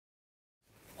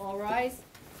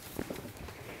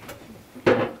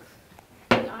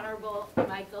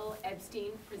Michael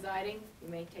Epstein presiding. You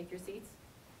may take your seats.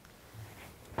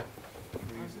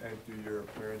 Please enter your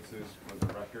appearances for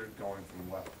the record, going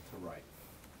from left to right.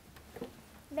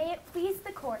 May it please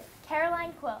the court,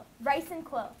 Caroline Quill, Rice and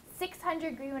Quill,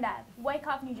 600 Greenwood Ave,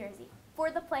 Wyckoff, New Jersey. For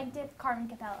the plaintiff, Carmen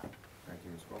Capella. Thank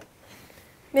you, Ms. Quill.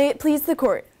 May it please the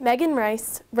court, Megan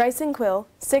Rice, Rice and Quill,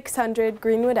 600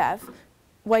 Greenwood Ave,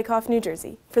 Wyckoff, New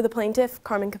Jersey. For the plaintiff,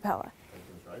 Carmen Capella. Thank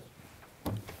you, Ms.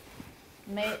 Rice.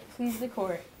 May it please the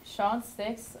court, Sean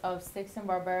Sticks of Sticks and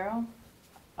Barbero,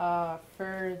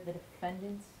 for the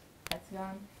defendants,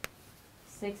 Hexagon,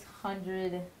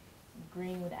 600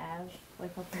 Greenwood Ave,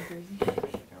 Wyckoff, New Jersey.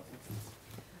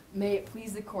 May it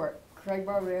please the court, Craig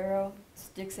Barbero,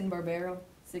 Sticks and Barbero,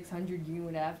 600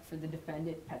 Greenwood Ave, for the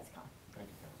defendant, Hexagon. Thank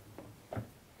you, counsel.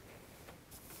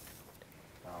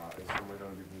 Is someone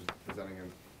going to be presenting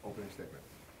an opening statement?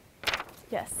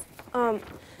 Yes.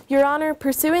 Your Honor,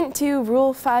 pursuant to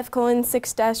Rule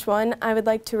 5:6-1, I would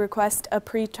like to request a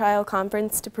pre-trial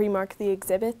conference to pre-mark the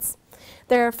exhibits.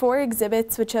 There are 4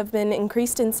 exhibits which have been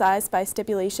increased in size by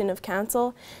stipulation of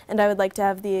counsel, and I would like to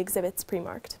have the exhibits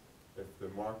pre-marked. If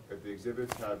the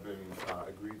exhibits have been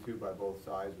agreed to by both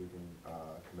sides, we can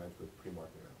commence with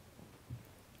pre-marking them.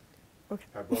 Okay.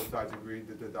 Have both sides agreed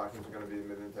that the documents are going to be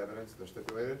admitted into evidence? They're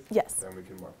stipulated? Yes. Then we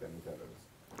can mark them into evidence.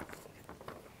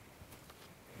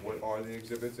 What are the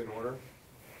exhibits in order?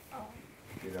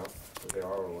 Do you know what they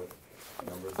are or what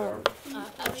numbers they are?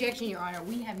 Objection, Your Honor.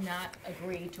 We have not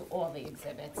agreed to all the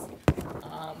exhibits.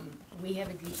 We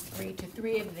have agreed to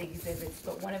 3 of the exhibits,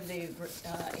 but one of the exhibits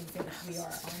we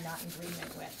are not in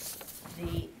agreement with.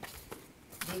 The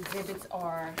exhibits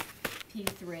are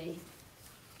P3.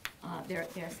 They're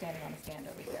standing on the stand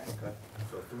over here. Okay.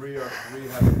 So 3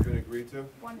 haven't been agreed to?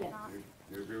 One did not.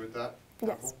 You agree with that?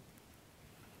 Yes.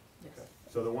 Okay.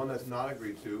 So the one that's not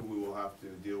agreed to, we will have to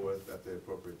deal with at the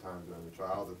appropriate time during the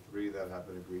trial. The 3 that have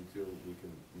been agreed to, we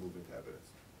can move into evidence.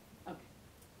 Okay.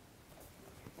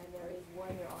 And there is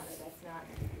one, Your Honor, that's not.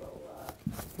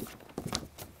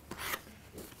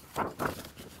 Can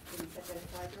we set that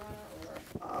aside, Your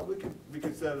Honor, or? We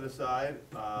can set it aside,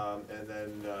 and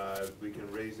then we can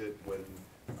raise it when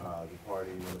the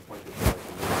plaintiff party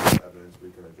can evidence.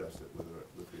 We can address it with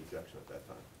the objection at that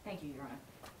time. Thank you, Your Honor.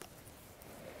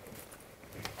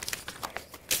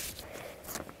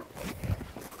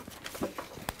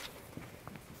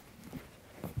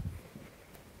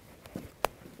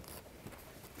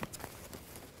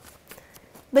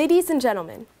 Ladies and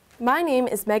gentlemen, my name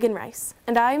is Megan Rice,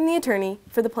 and I am the attorney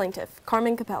for the plaintiff,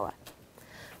 Carmen Capella.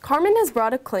 Carmen has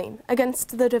brought a claim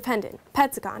against the defendant,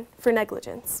 Petsagon, for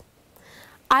negligence.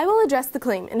 I will address the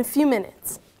claim in a few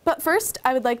minutes, but first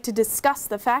I would like to discuss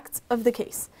the facts of the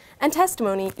case and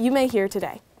testimony you may hear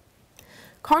today.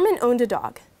 Carmen owned a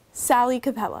dog, Sally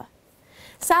Capella.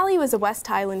 Sally was a West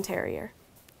Highland Terrier.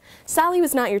 Sally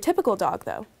was not your typical dog,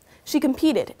 though. She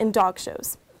competed in dog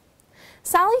shows.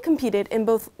 Sally competed in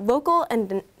both local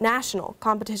and national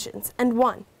competitions and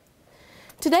won.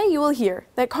 Today you will hear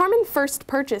that Carmen first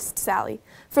purchased Sally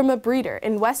from a breeder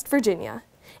in West Virginia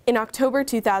in October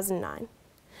 2009.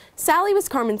 Sally was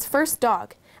Carmen's first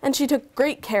dog, and she took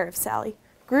great care of Sally,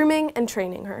 grooming and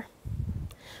training her.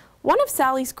 One of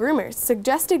Sally's groomers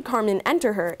suggested Carmen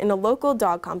enter her in a local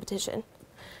dog competition.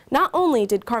 Not only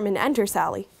did Carmen enter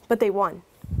Sally, but they won.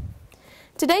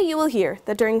 Today you will hear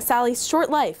that during Sally's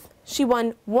short life, she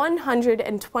won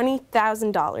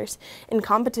 $120,000 in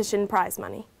competition prize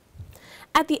money.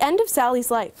 At the end of Sally's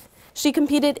life, she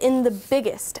competed in the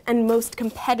biggest and most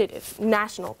competitive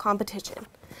national competition,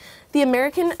 the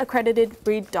American Accredited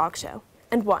Breed Dog Show,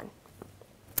 and won.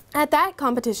 At that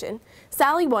competition,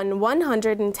 Sally won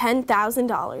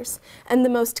 $110,000 and the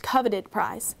most coveted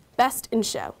prize, Best in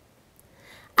Show.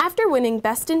 After winning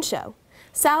Best in Show,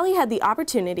 Sally had the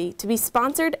opportunity to be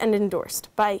sponsored and endorsed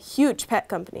by huge pet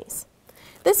companies.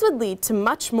 This would lead to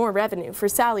much more revenue for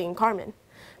Sally and Carmen,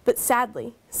 but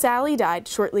sadly, Sally died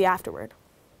shortly afterward.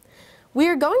 We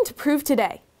are going to prove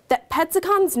today that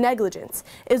Petsagon's negligence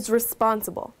is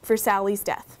responsible for Sally's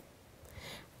death.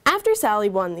 After Sally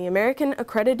won the American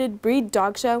Accredited Breed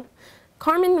Dog Show,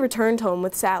 Carmen returned home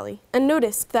with Sally and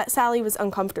noticed that Sally was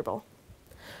uncomfortable.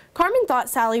 Carmen thought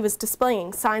Sally was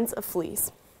displaying signs of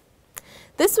fleas.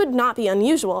 This would not be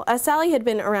unusual, as Sally had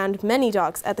been around many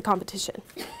dogs at the competition.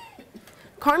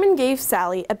 Carmen gave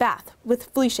Sally a bath with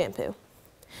flea shampoo.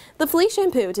 The flea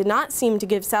shampoo did not seem to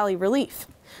give Sally relief,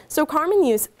 so Carmen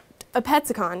used a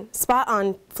Petsagon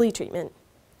spot-on flea treatment.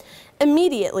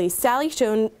 Immediately, Sally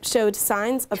showed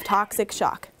signs of toxic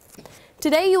shock.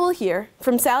 Today you will hear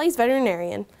from Sally's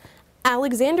veterinarian,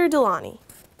 Alexander Delani,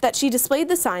 that she displayed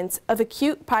the signs of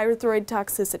acute pyrethroid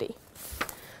toxicity.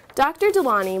 Dr.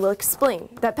 Delani will explain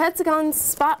that Petsacon's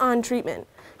spot-on treatment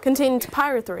contains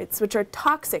pyrethroids, which are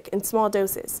toxic in small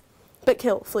doses, but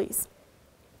kill fleas.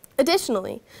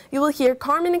 Additionally, you will hear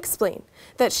Carmen explain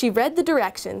that she read the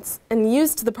directions and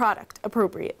used the product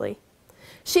appropriately.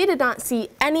 She did not see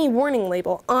any warning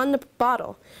label on the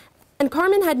bottle, and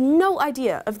Carmen had no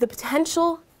idea of the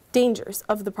potential dangers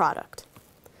of the product.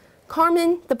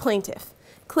 Carmen, the plaintiff,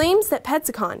 claims that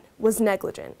Petsacon was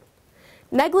negligent.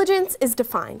 Negligence is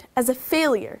defined as a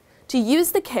failure to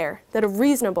use the care that a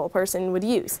reasonable person would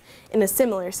use in a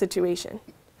similar situation.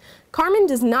 Carmen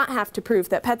does not have to prove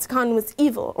that Petsacon was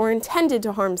evil or intended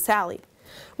to harm Sally.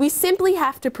 We simply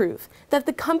have to prove that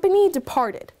the company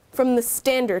departed from the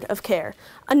standard of care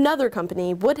another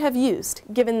company would have used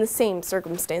given the same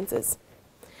circumstances.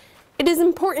 It is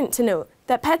important to note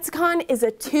that Petsacon is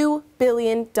a $2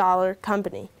 billion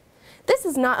company. This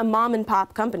is not a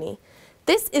mom-and-pop company.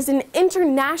 This is an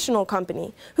international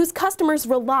company whose customers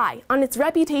rely on its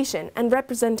reputation and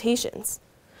representations.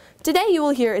 Today you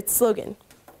will hear its slogan,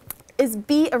 is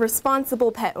be a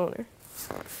responsible pet owner.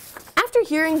 After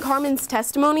hearing Carmen's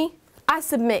testimony, I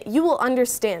submit you will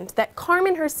understand that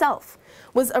Carmen herself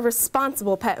was a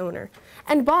responsible pet owner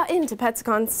and bought into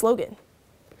Petsacon's slogan.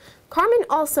 Carmen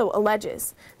also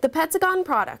alleges the Petsacon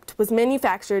product was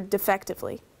manufactured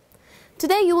defectively.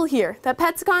 Today you will hear that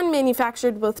Petsacon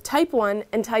manufactured both type 1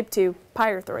 and type 2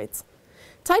 pyrethroids.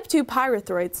 Type 2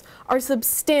 pyrethroids are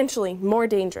substantially more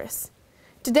dangerous.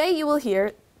 Today you will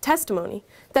hear testimony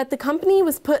that the company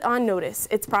was put on notice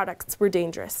its products were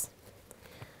dangerous.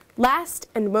 Last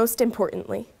and most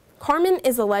importantly, Carmen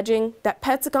is alleging that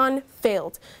Petsacon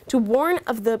failed to warn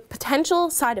of the potential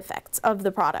side effects of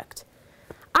the product.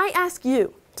 I ask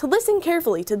you to listen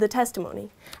carefully to the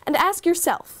testimony and ask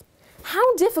yourself,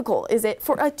 how difficult is it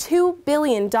for a $2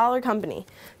 billion company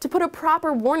to put a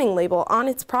proper warning label on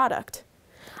its product?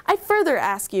 I further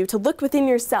ask you to look within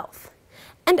yourself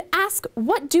and ask,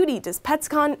 what duty does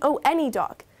Petsacon owe any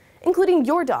dog, including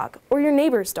your dog or your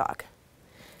neighbor's dog?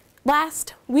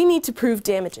 Last, we need to prove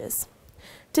damages.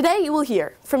 Today you will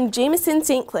hear from Jameson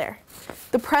St. Clair,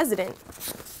 the president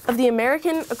of the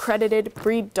American Accredited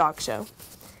Breed Dog Show.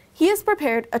 He has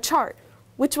prepared a chart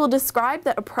which will describe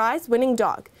that a prize-winning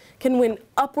dog can win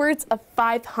upwards of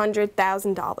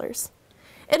 $500,000.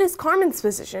 It is Carmen's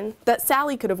position that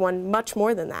Sally could have won much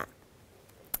more than that.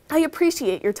 I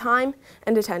appreciate your time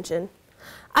and attention.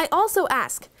 I also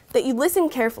ask that you listen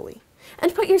carefully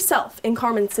and put yourself in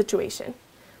Carmen's situation.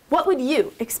 What would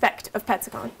you expect of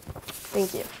Petsacon?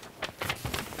 Thank you.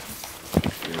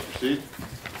 You may proceed.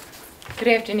 Good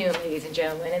afternoon, ladies and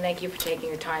gentlemen, and thank you for taking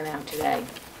your time out today.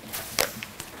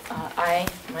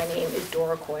 My name is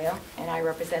Dora Coyle, and I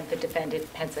represent the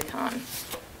defendant, Petsacon.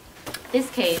 This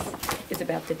case is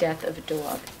about the death of a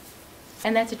dog,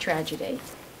 and that's a tragedy.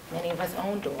 Many of us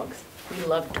own dogs. We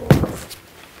love dogs.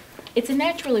 It's a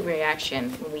natural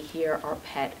reaction when we hear our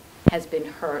pet has been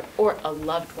hurt or a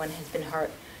loved one has been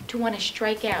hurt to want to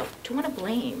strike out, to want to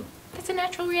blame. That's a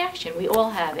natural reaction. We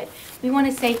all have it. We want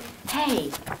to say,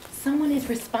 hey, someone is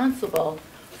responsible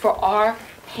for our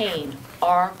pain,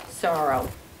 our sorrow.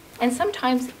 And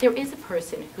sometimes there is a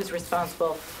person who's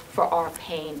responsible for our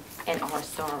pain and our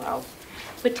sorrow.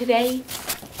 But today,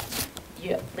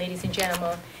 ladies and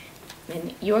gentlemen,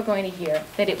 you're going to hear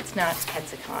that it's not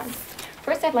Petsacon.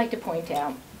 First, I'd like to point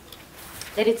out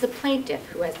that it's a plaintiff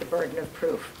who has the burden of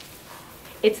proof.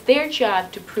 It's their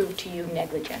job to prove to you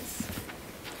negligence.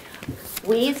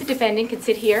 We as a defendant can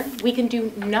sit here, we can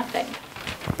do nothing.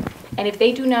 And if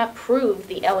they do not prove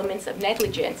the elements of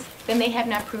negligence, then they have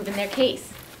not proven their case.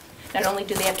 Not only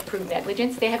do they have to prove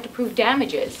negligence, they have to prove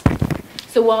damages.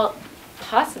 So while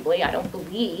possibly, I don't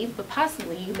believe, but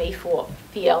possibly you may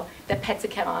feel that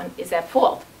Petsacon is at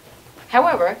fault.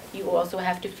 However, you also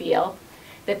have to feel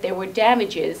that there were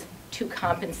damages to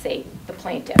compensate the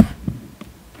plaintiff.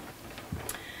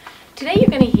 Today you're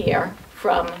going to hear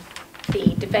from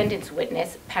the defendant's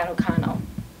witness, Pat O'Connell.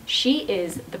 She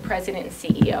is the president and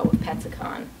CEO of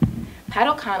Petsacon. Pat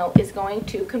O'Connell is going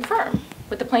to confirm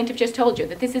what the plaintiff just told you,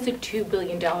 that this is a $2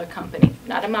 billion company,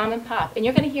 not a mom and pop. And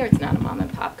you're going to hear it's not a mom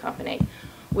and pop company.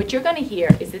 What you're going to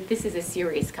hear is that this is a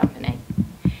serious company.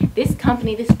 This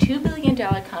company, this $2 billion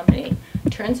company,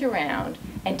 turns around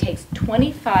and takes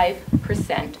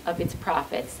 25% of its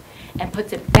profits and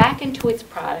puts it back into its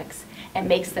products and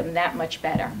makes them that much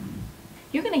better.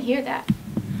 You're going to hear that.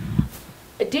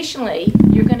 Additionally,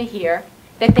 you're going to hear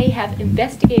that they have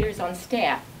investigators on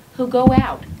staff who go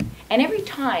out, and every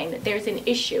time that there's an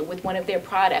issue with one of their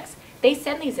products, they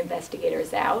send these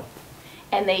investigators out,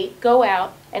 and they go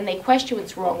out and they question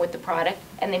what's wrong with the product,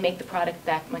 and they make the product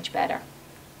that much better.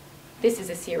 This is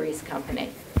a serious company.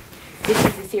 this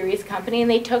is a serious company, and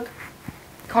they took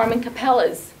Carmen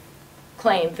Capella's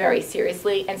claim very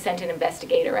seriously and sent an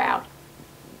investigator out.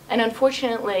 And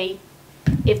unfortunately,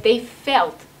 if they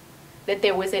felt that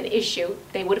there was an issue,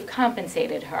 they would have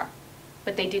compensated her.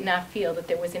 But they did not feel that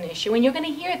there was an issue, and you're going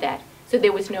to hear that. So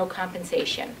there was no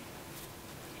compensation.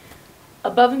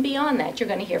 Above and beyond that, you're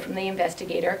going to hear from the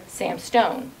investigator, Sam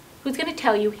Stone, who's going to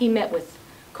tell you he met with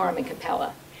Carmen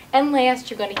Capella. And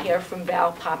last, you're going to hear from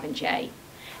Val Popinjay.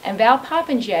 And Val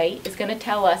Popinjay is going to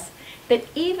tell us that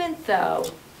even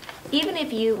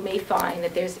if you may find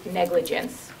that there's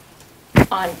negligence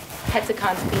on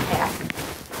Petsacon's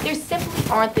behalf, there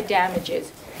simply aren't the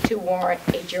damages to warrant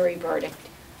a jury verdict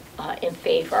in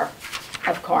favor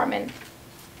of Carmen.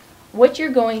 What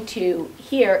you're going to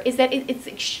hear is that it's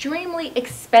extremely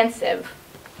expensive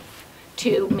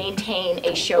to maintain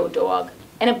a show dog.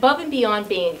 And above and beyond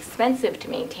being expensive to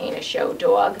maintain a show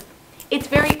dog, it's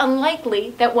very unlikely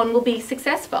that one will be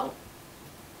successful.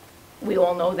 We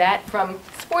all know that from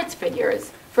sports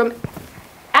figures, from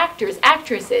actors,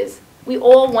 actresses. We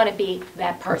all want to be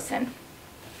that person.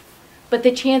 But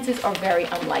the chances are very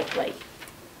unlikely,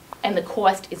 and the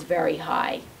cost is very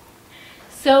high.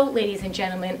 So, ladies and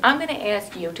gentlemen, I'm going to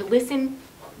ask you to listen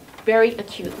very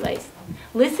acutely.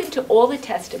 Listen to all the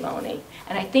testimony,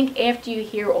 and I think after you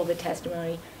hear all the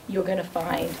testimony, you're going to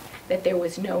find that there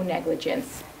was no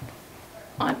negligence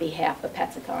on behalf of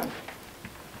Petsacon.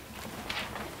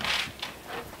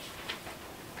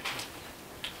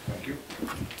 Thank you.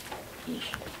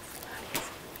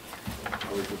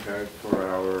 Are we prepared for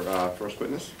our first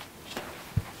witness?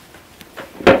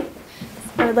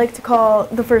 I would like to call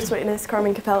the first witness,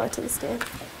 Carmen Capella, to the stand.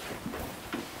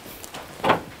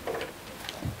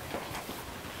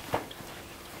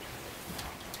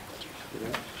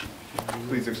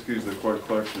 Please excuse the court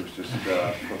clerk who's just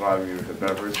providing me with a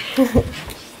beverage.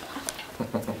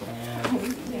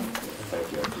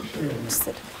 Thank you, I appreciate it. Just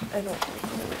sit. I don't.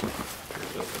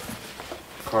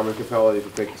 Carmen Capella, you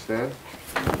can take the stand.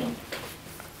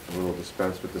 We will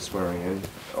dispense with the swearing in.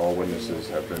 All witnesses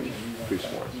have been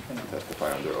pre-sworn to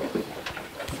testify under oath.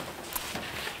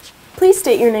 Please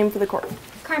state your name for the court.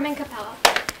 Carmen Capella,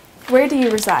 Where do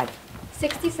you reside?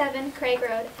 67 Craig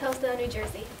Road, Hillsdale, New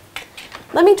Jersey.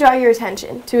 Let me draw your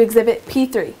attention to Exhibit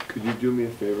P3. Could you do me a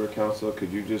favor, Counselor?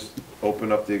 Could you just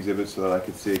open up the exhibit so that I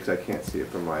can see it, because I can't see it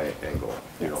from my angle,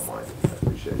 if you don't mind. I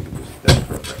appreciate it. That's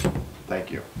perfect. Thank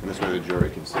you. And this way the jury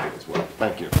can see it as well.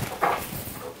 Thank you.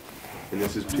 And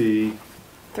this is P3.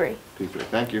 P3.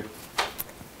 Thank you.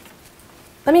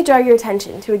 Let me draw your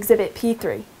attention to Exhibit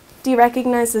P3. Do you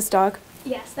recognize this dog?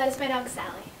 Yes, that is my dog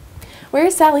Sally. Where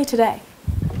is Sally today?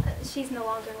 She's no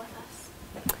longer with us.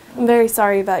 I'm very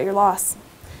sorry about your loss.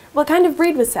 What kind of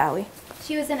breed was Sally?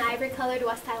 She was an ivory-colored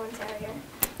West Highland Terrier.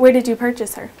 Where did you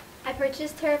purchase her? I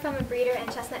purchased her from a breeder in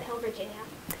Chestnut Hill, Virginia.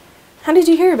 How did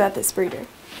you hear about this breeder?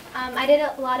 I did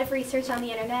a lot of research on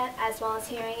the internet as well as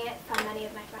hearing it from many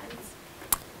of my friends.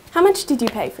 How much did you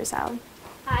pay for Sally?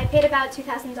 I paid about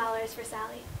 $2,000 for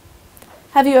Sally.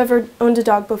 Have you ever owned a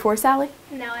dog before Sally?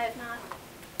 No, I have not.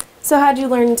 So how did you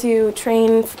learn to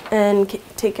train and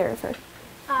take care of her?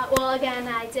 Well, again,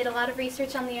 I did a lot of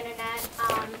research on the internet,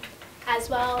 as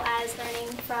well as learning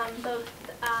from both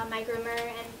my groomer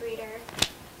and breeder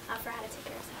for how to take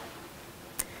care of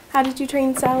Sally. How did you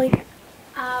train Sally?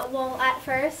 Well, at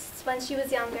first, when she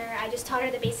was younger, I just taught her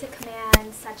the basic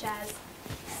commands such as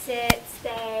sit,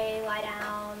 stay, lie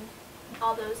down,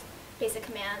 all those basic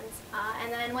commands.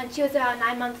 And then when she was about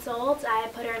 9 months old, I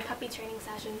put her in puppy training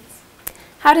sessions.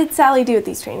 How did Sally do at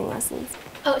these training lessons?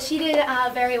 Oh, she did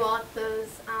very well at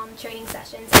those training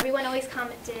sessions. Everyone always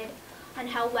commented on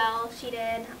how well she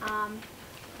did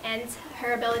and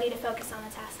her ability to focus on the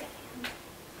task at hand.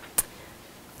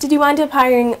 Did you wind up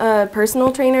hiring a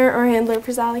personal trainer or handler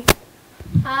for Sally?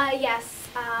 Yes.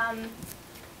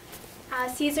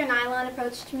 Caesar Nylon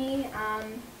approached me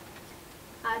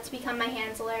to become my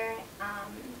handler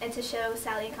and to show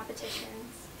Sally in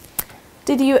competitions.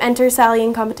 Did you enter Sally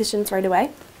in competitions right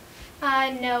away?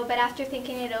 No, but after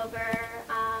thinking it over,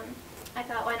 I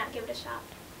thought, why not give it a shot?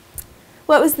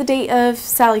 What was the date of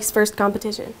Sally's first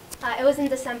competition? It was in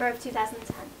December of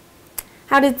 2010.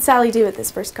 How did Sally do at this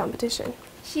first competition?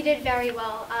 She did very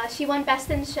well. She won Best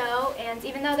in Show, and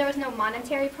even though there was no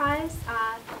monetary prize,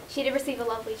 she did receive a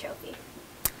lovely trophy.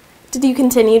 Did you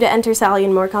continue to enter Sally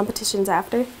in more competitions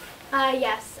after?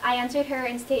 Yes, I entered her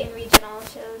in state and regional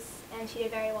shows, and she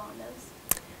did very well in those.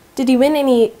 Did you win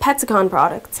any Petsacon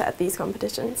products at these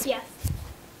competitions? Yes.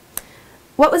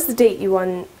 What was the date you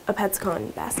won a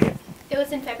Petsacon basket? It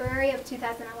was in February of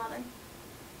 2011.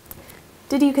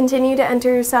 Did you continue to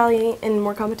enter Sally in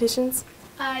more competitions?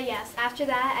 Yes. After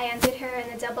that, I entered her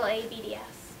in the AA BDS.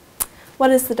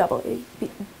 What is the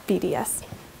BDS?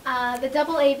 The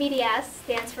AA BDS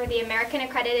stands for the American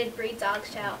Accredited Breed Dog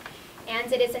Show,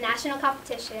 and it is a national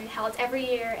competition held every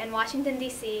year in Washington,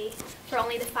 D.C. for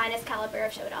only the finest caliber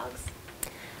of show dogs.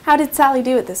 How did Sally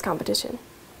do at this competition?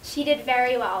 She did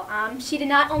very well. She did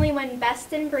not only win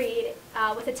Best in Breed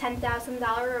with a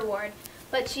 $10,000 reward,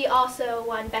 but she also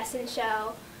won Best in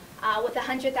Show with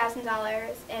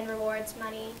 $100,000 in rewards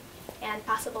money and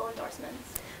possible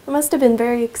endorsements. It must have been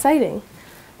very exciting.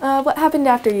 What happened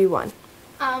after you won?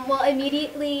 Well,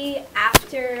 immediately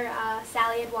after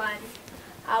Sally had won,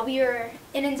 we were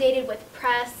inundated with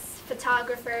press,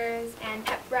 photographers, and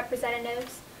pet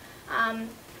representatives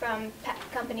from pet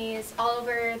companies all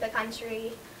over the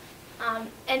country.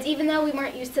 And even though we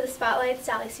weren't used to the spotlight,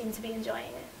 Sally seemed to be enjoying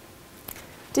it.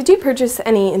 Did you purchase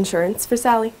any insurance for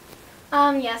Sally?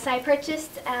 Yes, I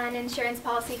purchased an insurance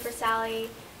policy for Sally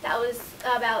that was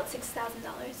about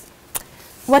 $6,000.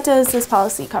 What does this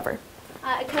policy cover?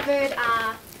 It covered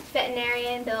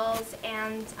veterinarian bills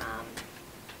and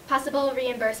possible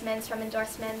reimbursements from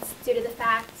endorsements due to the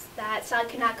fact that Sally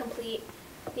could not complete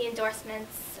the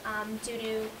endorsements due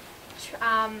to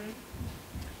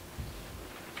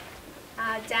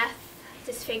death,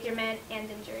 disfigurement, and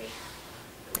injury.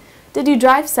 Did you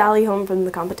drive Sally home from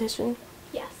the competition?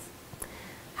 Yes.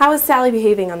 How was Sally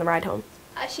behaving on the ride home?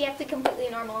 She acted completely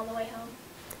normal on the way home.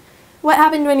 What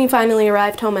happened when you finally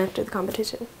arrived home after the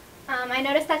competition? I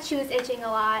noticed that she was itching a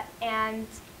lot, and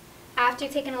after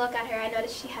taking a look at her, I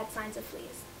noticed she had signs of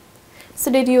fleas.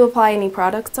 So did you apply any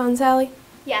products on Sally?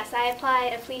 Yes, I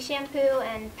applied a flea shampoo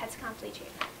and Petscon flea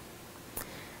treatment.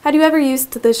 Had you ever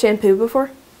used the shampoo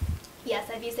before? Yes,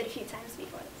 I've used it a few times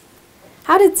before this.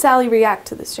 How did Sally react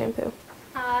to this shampoo?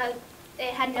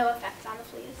 It had no effect on the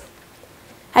fleas.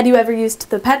 Had you ever used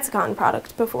the Petscon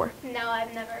product before? No,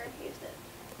 I've never used it.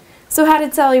 So how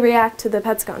did Sally react to the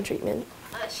Petscon treatment?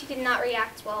 She did not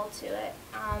react well to it.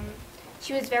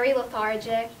 She was very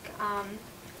lethargic,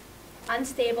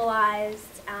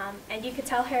 unstabilized, and you could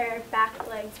tell her back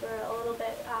legs were a little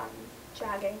bit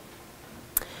dragging.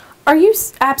 Are you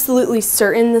absolutely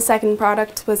certain the second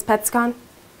product was Petscon?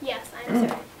 Yes, I'm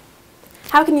certain.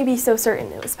 How can you be so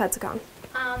certain it was Petscon?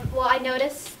 Well, I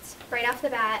noticed right off the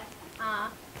bat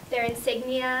their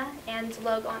insignia and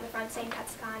logo on the front saying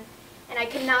Petscon, and I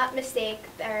could not mistake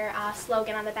their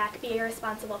slogan on the back, "Be a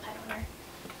responsible pet owner."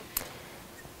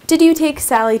 Did you take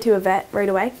Sally to a vet right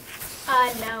away? No,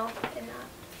 I did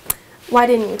not. Why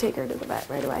didn't you take her to the vet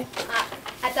right away?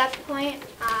 At that point,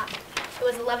 it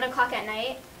was 11 o'clock at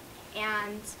night,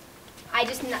 and I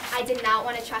did not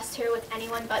want to trust her with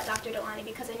anyone but Dr. Delani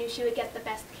because I knew she would get the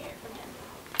best care from him.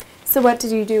 So what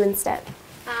did you do instead?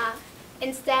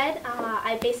 Instead,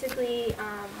 I basically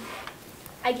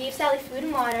I gave Sally food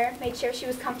and water, made sure she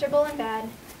was comfortable in bed,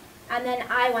 and then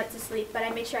I went to sleep, but I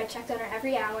made sure I checked on her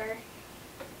every hour.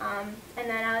 And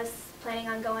then I was planning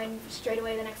on going straight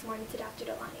away the next morning to Dr.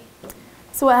 Delani.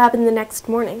 So what happened the next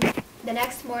morning? The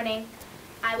next morning,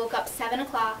 I woke up 7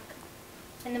 o'clock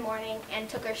in the morning and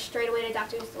took her straight away to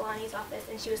Dr. Delani's office,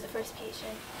 and she was the first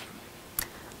patient.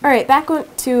 All right, back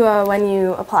to when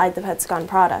you applied the Petscon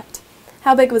product.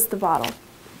 How big was the bottle?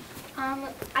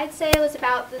 I'd say it was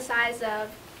about the size of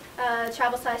a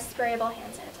travel-size sprayable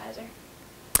hand sanitizer.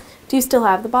 Do you still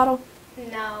have the bottle?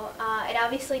 No, it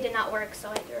obviously did not work, so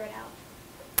I threw it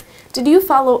out. Did you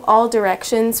follow all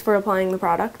directions for applying the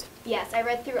product? Yes, I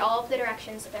read through all of the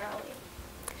directions thoroughly.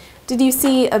 Did you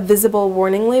see a visible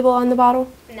warning label on the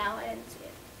bottle? No, I didn't see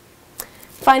it.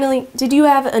 Finally, did you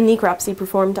have a necropsy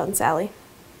performed on Sally?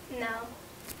 No.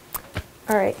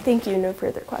 All right, thank you. No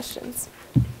further questions.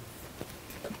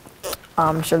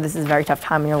 I'm sure this is a very tough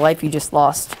time in your life. You just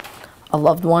lost a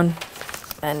loved one,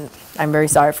 and I'm very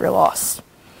sorry for your loss.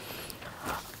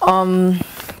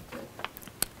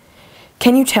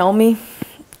 Can you tell me,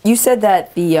 you said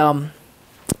that the AA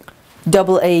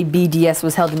BDS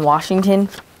was held in Washington,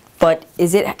 but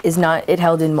is not it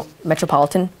held in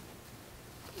Metropolitan?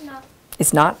 No.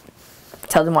 It's not?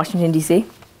 It's held in Washington, D.C.?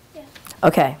 Yeah.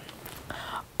 Okay.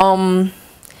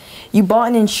 You bought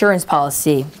an insurance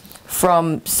policy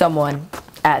from someone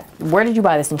at, where did you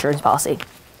buy this insurance policy?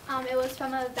 It was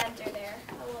from a vendor there,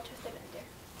 a well-trusted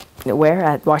vendor. Where?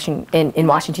 At Washington, in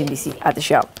Washington, D.C., at the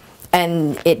show.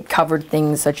 And it covered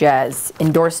things such as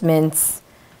endorsements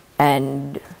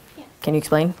and, Yes. Can you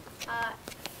explain?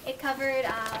 It covered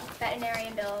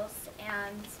veterinarian bills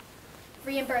and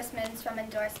reimbursements from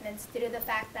endorsements due to the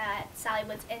fact that Sally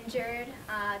was injured,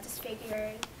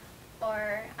 disfigured,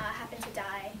 or happened to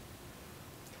die.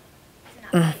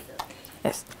 So not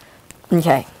Yes.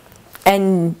 Okay.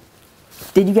 And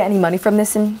did you get any money from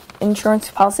this insurance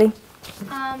policy?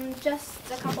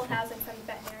 Just a couple thousand from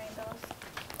the veterinarian bills.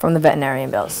 From the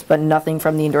veterinarian bills, but nothing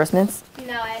from the endorsements?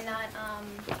 No, I had not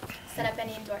set up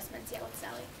any endorsements yet with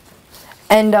Sally.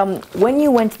 And when you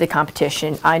went to the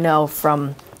competition, I know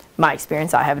from my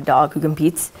experience, I have a dog who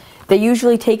competes, they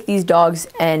usually take these dogs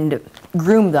and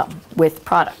groom them with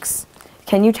products.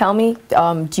 Can you tell me,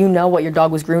 do you know what your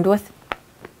dog was groomed with?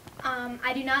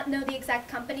 I do not know the exact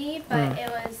company, but it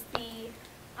was the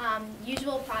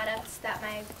usual products that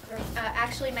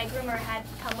actually my groomer had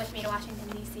come with me to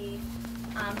Washington, D.C.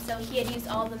 So he had used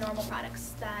all the normal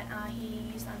products that he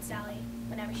used on Sally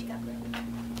whenever she got groomed.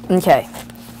 Okay.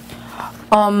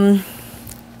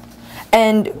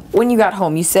 And when you got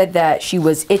home, you said that she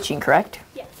was itching, correct?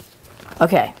 Yes.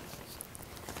 Okay.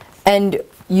 And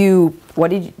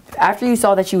after you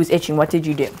saw that she was itching, what did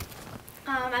you do?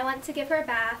 I went to give her a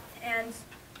bath, and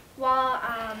while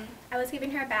I was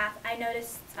giving her a bath, I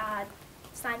noticed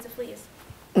signs of fleas.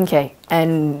 Okay.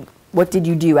 And what did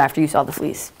you do after you saw the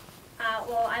fleas?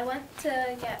 Well, I went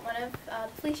to get one of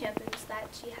the flea shampoos that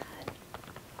she had,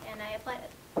 and I applied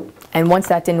it. And once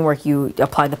that didn't work, you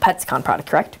applied the Petsicon product,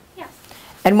 correct? Yes.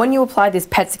 And when you applied this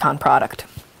Petsicon product,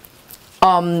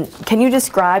 can you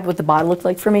describe what the bottle looked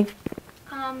like for me?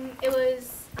 It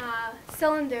was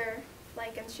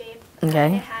cylinder-like in shape.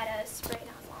 Okay. It had a spray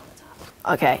nozzle on the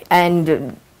top. Okay.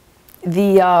 And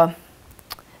the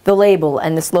label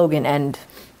and the slogan and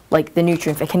like the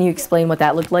nutrient, can you explain what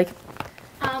that looked like?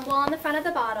 Well, on the front of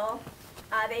the bottle,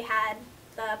 they had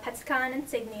the Petsicon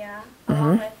insignia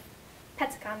along with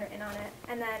Petsicon written on it.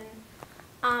 And then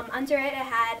under it, it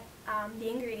had the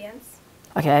ingredients.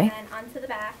 Okay. And onto the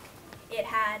back, it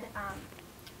had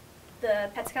the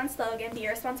Petsicon slogan, be a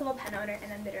responsible pet owner,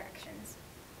 and then the directions.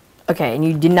 Okay, and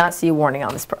you did not see a warning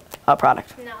on this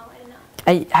product? No, I did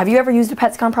not. Have you ever used a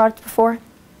Petsicon product before?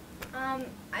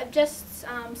 I've just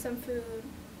some food.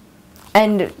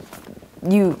 And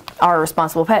you are a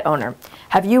responsible pet owner.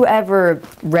 Have you ever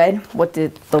read what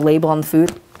the label on the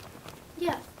food?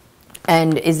 Yeah.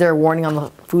 And is there a warning on the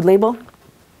food label?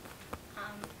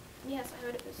 Yes, I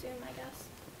would assume, I guess.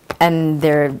 And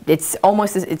it's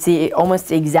almost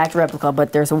the exact replica,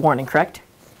 but there's a warning, correct?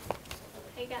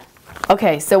 I guess.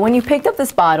 Okay, so when you picked up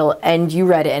this bottle and you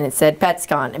read it and it said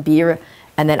Petsicon,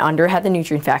 and then under it had the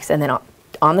nutrient facts, and then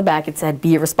on the back it said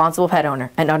be a responsible pet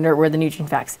owner, and under it were the nutrient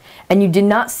facts, and you did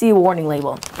not see a warning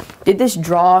label, did this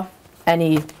draw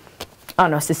any, I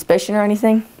don't know, suspicion or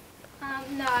anything?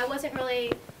 No, I wasn't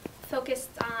really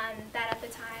focused on that at the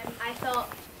time. I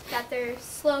felt that their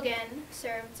slogan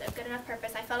served a good enough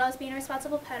purpose. I felt I was being a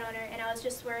responsible pet owner, and I was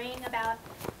just worrying about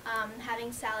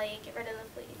having Sally get rid of the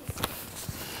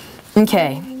fleas.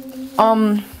 Okay.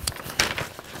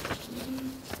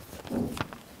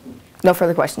 No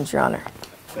further questions, Your Honor.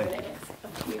 Thank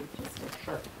you.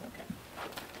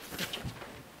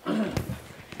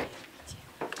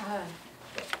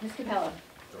 Ms. Capello.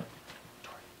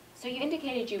 So you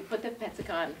indicated you put the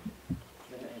Petsicon,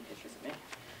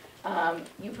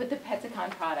 you put the Petsicon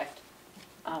product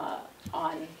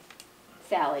on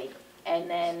Sally, and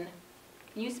then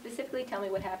you specifically tell me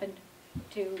what happened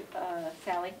to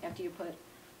Sally after you put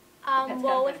Petsicon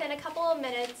Well, product? within a couple of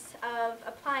minutes of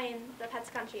applying the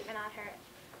Petsicon treatment on her,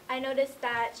 I noticed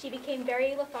that she became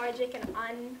very lethargic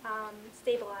and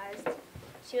unstabilized.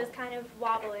 She was kind of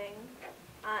wobbling,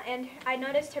 and I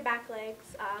noticed her back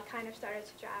legs kind of started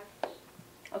to drag.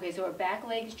 Okay, so her back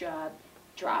legs dragged?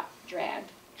 Did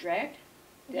I say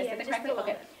Yeah, that just correctly? a little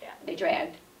Okay, bit, yeah. they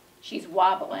dragged. She's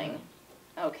wobbling.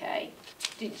 Okay.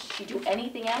 Did she do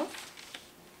anything else?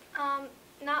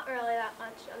 Not really that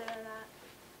much other than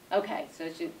that. Okay,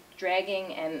 so she's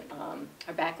dragging and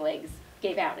her back legs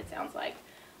gave out, it sounds like.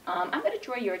 I'm going to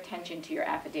draw your attention to your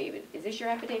affidavit. Is this your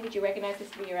affidavit? Do you recognize this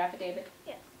to be your affidavit?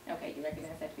 Yes. Okay, you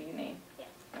recognize that to be your name? Yes.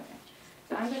 Okay.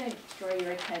 So I'm going to draw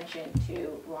your attention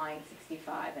to line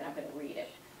 65, and I'm going to read it.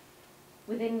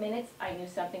 Within minutes, I knew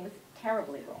something was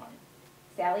terribly wrong.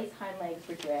 Sally's hind legs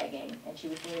were dragging, and she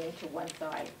was leaning to one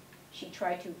side. She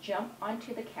tried to jump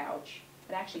onto the couch,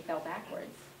 but actually fell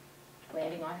backwards,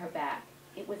 landing on her back.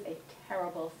 It was a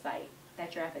terrible sight.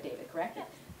 That's your affidavit, correct? Yes.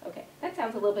 Okay. That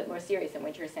sounds a little bit more serious than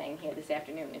what you're saying here this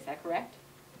afternoon. Is that correct?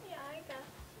 Yeah, I guess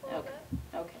a little Okay.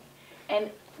 bit. Okay.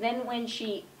 And then when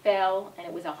she fell and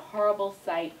it was a horrible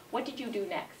sight, what did you do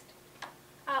next?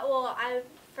 Well, I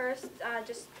first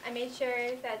I made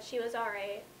sure that she was all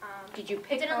right. Did you it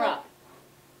pick didn't her look- up?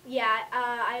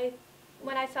 Yeah,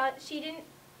 when I saw it, she didn't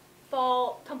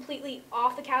fall completely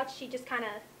off the couch. She just kind of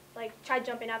like tried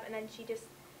jumping up, and then she just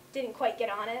didn't quite get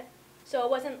on it. So it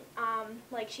wasn't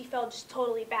like she fell just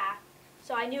totally back.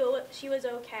 So I knew she was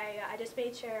okay. I just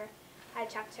made sure I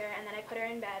checked her, and then I put her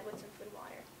in bed with some food and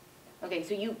water. Okay,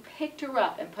 so you picked her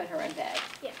up and put her in bed.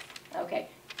 Yes. Okay.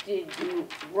 Did you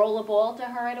roll a ball to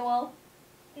her at all?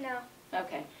 No.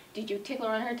 Okay. Did you tickle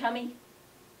her on her tummy?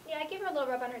 Yeah, I gave her a little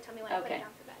rub on her tummy when I put her Okay.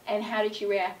 down for bed. And how did she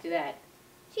react to that?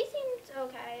 She seemed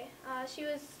okay. She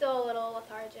was still a little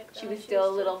lethargic, though. She was still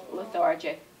a little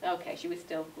lethargic. Okay, she was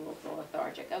still a little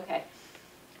lethargic. Okay.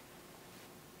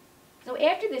 So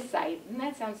after this site, and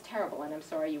that sounds terrible, and I'm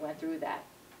sorry you went through that.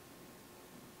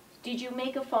 Did you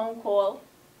make a phone call?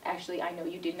 Actually, I know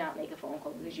you did not make a phone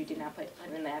call because you did not put it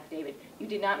in the affidavit. You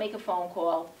did not make a phone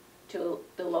call to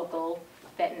the local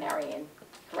veterinarian,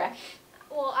 correct?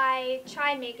 Well, I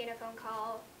tried making a phone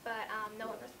call, but no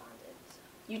one responded.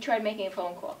 You tried making a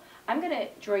phone call. I'm going to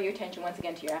draw your attention once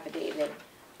again to your affidavit,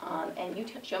 and you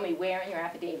show me where in your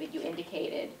affidavit you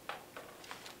indicated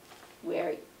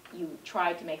where you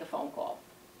tried to make a phone call.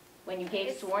 When you gave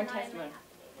It's sworn not in my testimony. affidavit.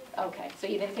 Okay, so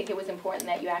you didn't think it was important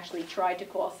that you actually tried to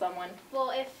call someone?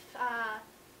 Well, if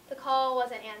the call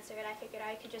wasn't answered, I figured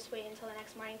I could just wait until the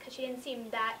next morning because she didn't seem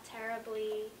that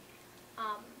terribly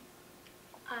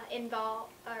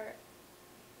involved, or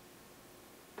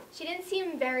she didn't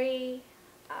seem very,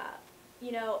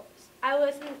 you know, I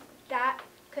wasn't that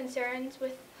concerned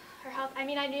with her health. I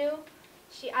mean, I knew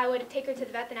I would take her to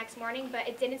the vet the next morning, but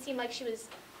it didn't seem like she was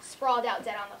sprawled out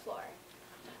dead on the floor.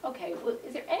 Okay, well,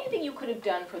 is there anything you could have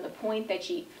done from the point that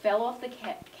she fell off the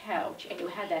couch and you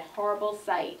had that horrible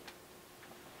sight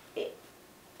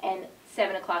and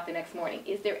 7 o'clock the next morning?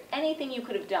 Is there anything you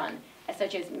could have done,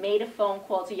 such as made a phone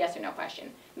call? It's a yes or no question.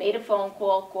 Made a phone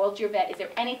call, called your vet. Is there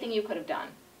anything you could have done?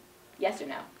 Yes or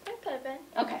no? It could have been.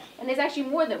 Okay, and there's actually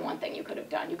more than one thing you could have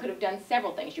done. You could have done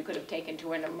several things. You could have taken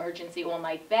to an emergency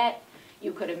all-night vet.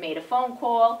 You could have made a phone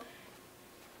call.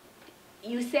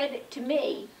 You said to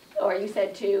me, or you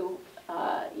said to,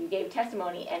 you gave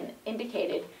testimony and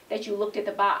indicated that you looked at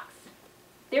the box.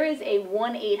 There is a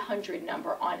 1-800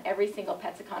 number on every single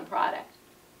Petsicon product.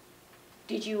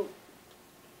 Did you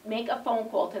make a phone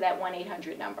call to that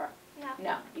 1-800 number? No.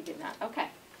 No, you did not. Okay.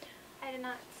 I did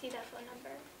not see that phone number.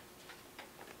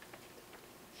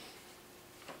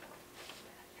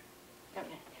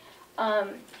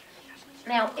 Okay.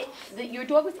 Now, your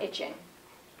dog was itching,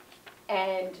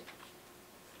 and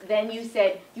then you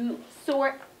said you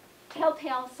saw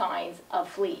telltale signs of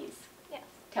fleas. Yes.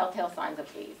 Telltale signs of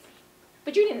fleas.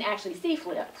 But you didn't actually see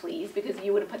fleas because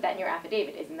you would have put that in your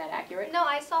affidavit. Isn't that accurate? No,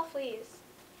 I saw fleas.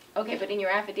 Okay, but in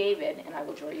your affidavit, and I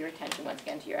will draw your attention once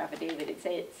again to your affidavit, it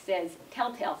says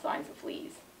telltale signs of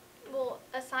fleas. Well,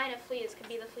 a sign of fleas could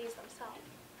be the fleas themselves.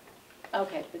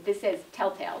 Okay, but this says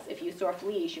telltales. If you saw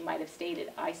fleas, you might have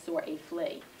stated, I saw a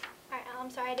flea. All right, I'm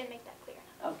sorry, I didn't make that clear.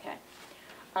 Okay.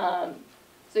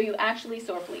 So you actually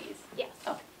saw fleas? Yes.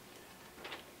 Okay.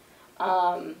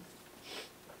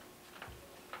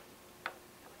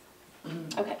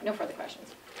 Okay, no further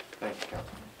questions. Thank you,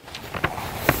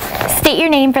 Counsel. State your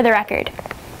name for the record.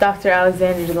 Dr.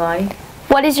 Alexander Delani.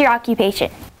 What is your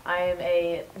occupation? I am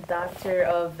a doctor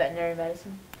of veterinary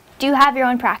medicine. Do you have your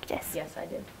own practice? Yes, I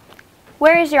do.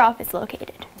 Where is your office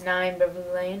located? 9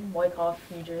 Beverly Lane, Wyckoff,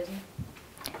 New Jersey.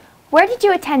 Where did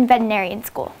you attend veterinarian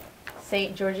school?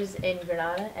 St. George's in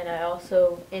Granada, and I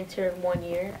also interned 1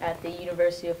 year at the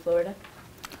University of Florida.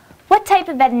 What type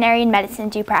of veterinarian medicine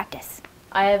do you practice?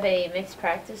 I have a mixed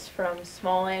practice from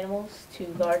small animals to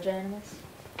large animals.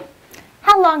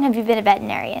 How long have you been a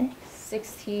veterinarian?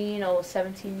 16 or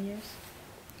 17 years.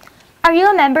 Are you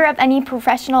a member of any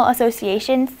professional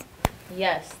associations?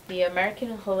 Yes, the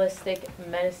American Holistic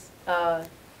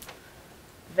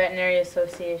Veterinary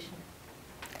Association.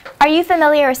 Are you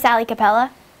familiar with Sally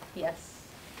Capella? Yes.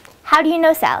 How do you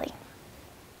know Sally?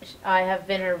 I have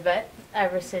been her vet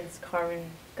ever since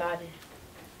Carmen got here.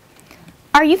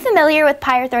 Are you familiar with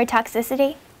pyrethroid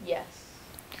toxicity? Yes.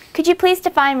 Could you please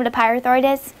define what a pyrethroid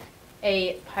is?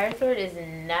 A pyrethroid is a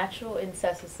natural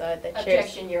insecticide that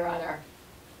Objection, Your Honor.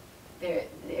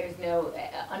 There's no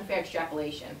unfair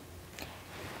extrapolation.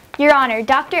 Your Honor,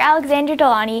 Dr. Alexander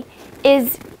Delani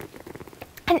is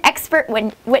an expert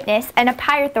witness, and a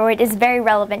pyrethroid is very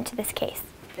relevant to this case.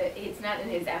 It's not in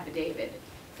his affidavit,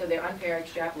 so they're unfair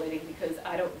extrapolating because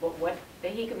I don't,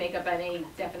 he could make up any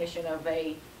definition of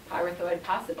a pyrethroid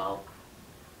possible.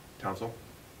 Counsel?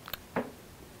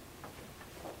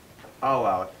 I'll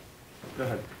allow it. Go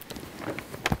ahead.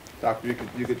 Doctor,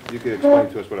 you could explain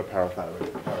to us what a pyrethroid is.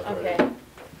 Okay.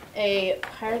 A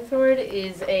pyrethroid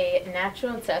is a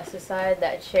natural insecticide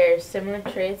that shares similar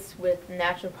traits with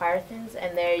natural pyrethrins,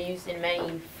 and they're used in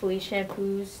many flea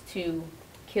shampoos to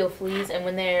kill fleas, and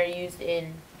when they're used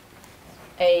in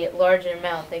a larger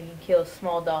amount, they can kill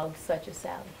small dogs such as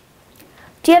Sally.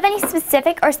 Do you have any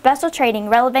specific or special training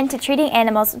relevant to treating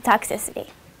animals with toxicity?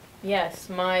 Yes,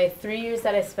 my 3 years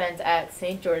that I spent at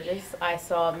St. George's, I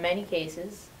saw many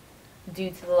cases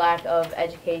due to the lack of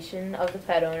education of the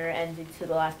pet owner and due to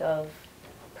the lack of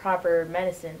proper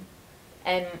medicine.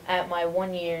 And at my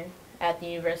 1 year at the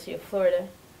University of Florida,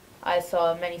 I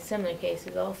saw many similar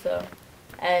cases also,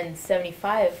 and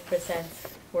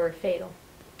 75% were fatal.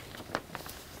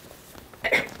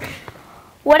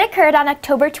 What occurred on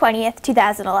October 20th,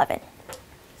 2011?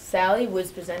 Sally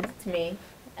was presented to me,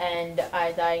 and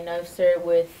I diagnosed her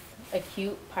with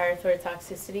acute pyrethroid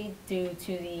toxicity due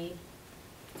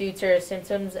to her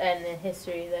symptoms and the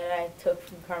history that I took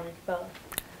from Carmen Capella.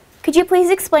 Could you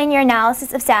please explain your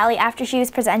analysis of Sally after she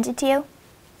was presented to you?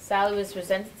 Sally was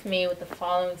presented to me with the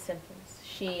following symptoms.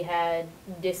 She had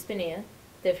dyspnea,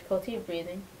 difficulty of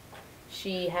breathing.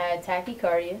 She had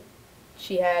tachycardia.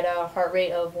 She had a heart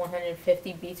rate of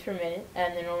 150 beats per minute,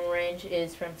 and the normal range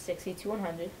is from 60 to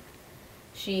 100.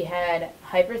 She had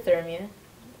hyperthermia.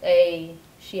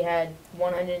 She had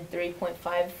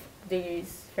 103.5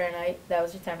 degrees Fahrenheit, that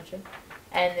was her temperature,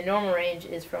 and the normal range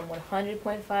is from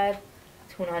 100.5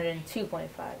 to 102.5.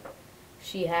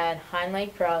 She had hind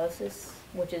leg paralysis,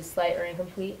 which is slight or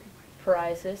incomplete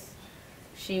paralysis.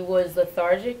 She was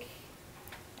lethargic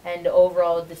and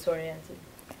overall disoriented.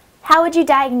 How would you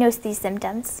diagnose these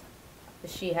symptoms?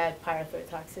 She had pyrethroid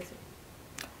toxicity.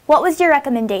 What was your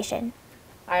recommendation?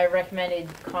 I recommended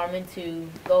Carmen to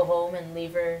go home and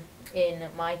leave her in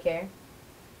my care.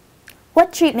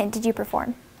 What treatment did you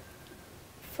perform?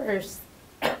 First,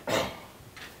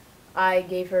 I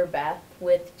gave her a bath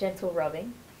with gentle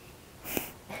rubbing.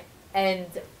 And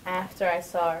after I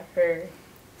saw her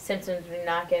symptoms were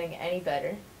not getting any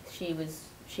better, she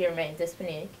remained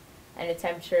dyspneic and the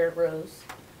temperature rose,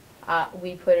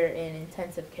 we put her in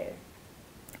intensive care.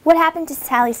 What happened to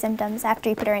Sally's symptoms after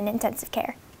you put her in intensive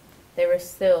care? They were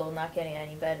still not getting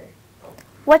any better.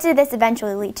 What did this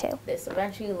eventually lead to? This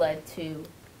eventually led to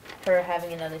her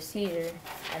having another seizure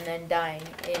and then dying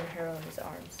in her owner's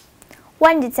arms.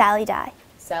 When did Sally die?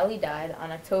 Sally died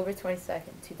on October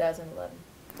 22nd, 2011.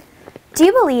 Do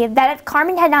you believe that if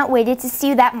Carmen had not waited to see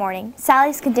you that morning,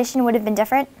 Sally's condition would have been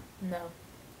different? No.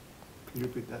 Can you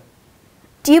repeat that?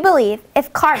 Do you believe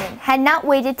if Carmen had not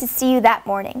waited to see you that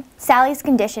morning, Sally's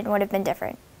condition would have been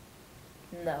different?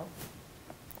 No.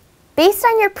 Based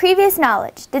on your previous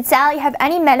knowledge, did Sally have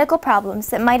any medical problems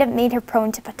that might have made her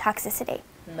prone to toxicity?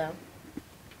 No.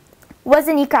 Was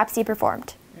a necropsy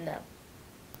performed? No.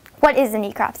 What is a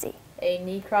necropsy? A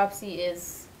necropsy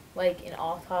is like an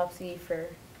autopsy for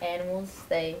animals.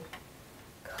 They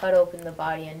cut open the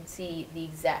body and see the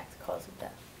exact cause of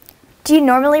death. Do you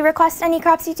normally request a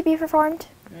necropsy to be performed?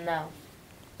 No.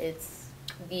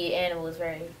 The animal is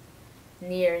very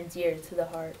near and dear to the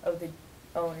heart of the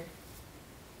owner.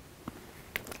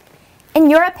 In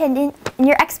your opinion, in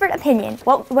your expert opinion,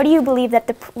 what do you believe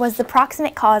that was the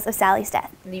proximate cause of Sally's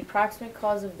death? The approximate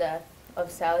cause of death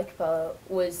of Sally Capella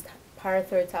was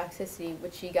pyrethroid toxicity,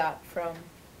 which she got from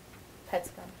pet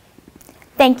scum.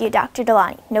 Thank you, Dr.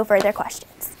 Delani. No further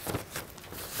questions.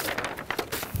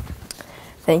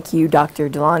 Thank you, Dr.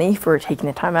 Delani, for taking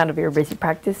the time out of your busy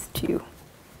practice to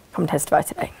come testify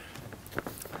today.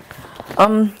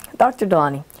 Dr.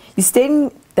 Delani, you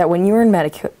stated that when you were in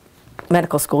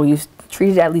medical school, you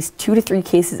treated at least 2 to 3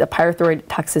 cases of pyrethroid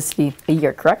toxicity a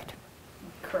year, correct?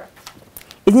 Correct.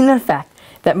 Isn't it a fact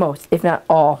that most, if not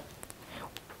all,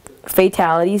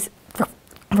 fatalities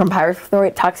from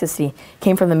pyrethroid toxicity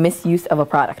came from the misuse of a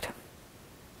product?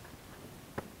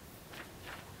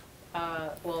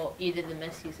 Well, either the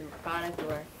misuse of a product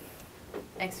or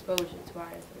exposure to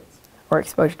pyrethroids. Or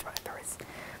exposure to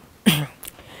pyrethroids.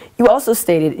 You also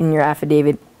stated in your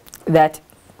affidavit that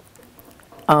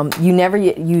you never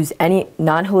use any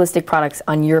non-holistic products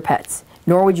on your pets,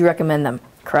 nor would you recommend them,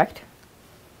 correct?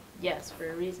 Yes, for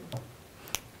a reason.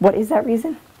 What is that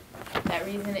reason? That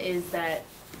reason is that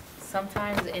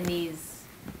sometimes in these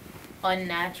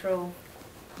unnatural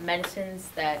medicines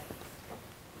that,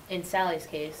 in Sally's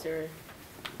case, or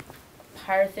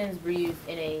paraffins were used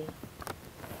in a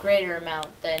greater amount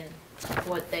than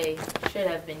what they should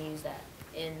have been used at.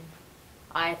 And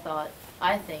I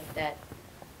think that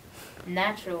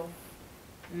natural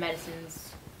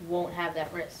medicines won't have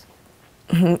that risk.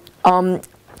 Can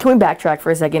we backtrack for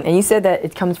a second? And you said that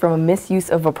it comes from a misuse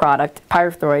of a product,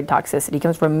 pyrethroid toxicity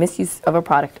comes from misuse of a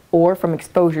product or from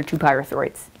exposure to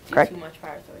pyrethroids, correct? Too much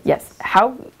pyrethroids. Yes.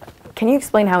 Can you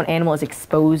explain how an animal is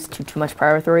exposed to too much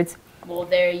pyrethroids? Well,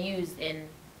 they're used in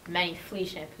many flea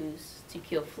shampoos to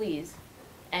kill fleas,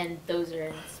 and those are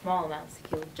in small amounts to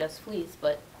kill just fleas.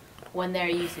 But when they're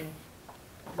used in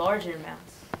larger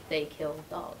amounts, they kill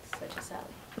dogs, such as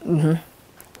Sally.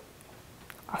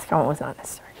 That comment was not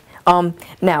necessary.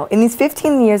 Now, in these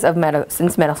 15 years of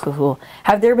since medical school,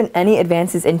 have there been any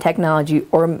advances in technology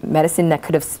or medicine that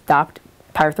could have stopped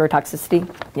pyrethroid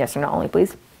toxicity? Yes or no only,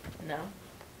 please. No.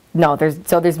 No,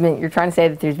 you're trying to say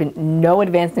that there's been no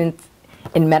advancements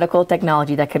in medical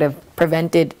technology that could have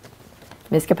prevented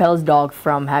Ms. Capella's dog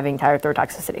from having pyrethroid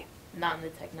toxicity? Not in the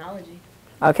technology.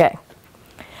 Okay.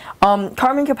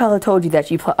 Carmen Capella told you that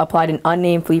she applied an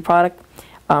unnamed flea product,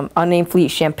 unnamed flea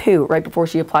shampoo, right before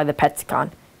she applied the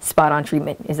Petsicon spot-on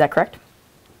treatment. Is that correct?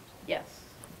 Yes.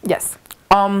 Yes.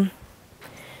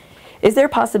 Is there a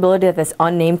possibility that this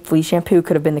unnamed flea shampoo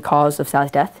could have been the cause of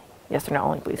Sally's death? Yes or no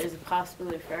only, please. There's a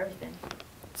possibility for everything.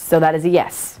 So that is a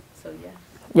yes. So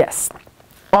yes.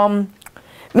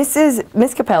 Yes.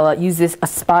 Miss Capella uses a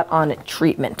spot-on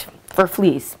treatment for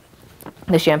fleas,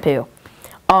 the shampoo.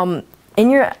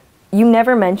 You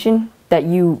never mentioned that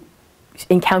you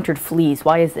encountered fleas.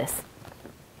 Why is this?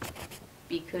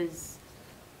 Because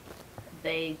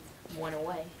they went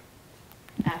away.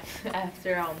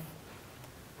 After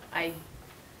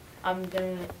I'm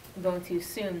going to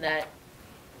assume that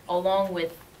along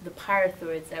with the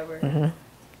pyrethroids that were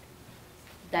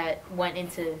that went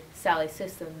into Sally's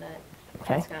system, that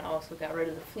Petscon also got rid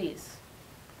of the fleas.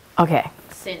 Okay.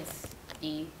 Since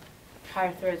the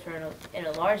pyrethroids were in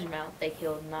a large amount, they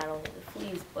killed not only the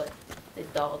fleas but the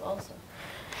dog also.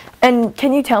 And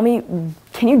can you tell me,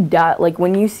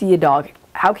 when you see a dog,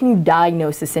 how can you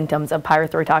diagnose the symptoms of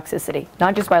pyrethroid toxicity?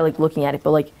 Not just by looking at it,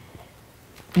 but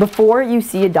before you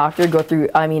see a dog go through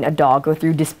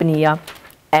dyspnea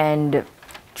and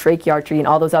tracheartery and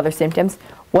all those other symptoms,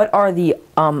 what are the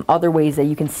other ways that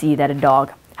you can see that a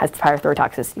dog has pyrethroid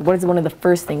toxicity? What is one of the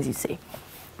first things you see?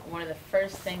 One of the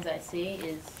first things I see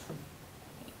is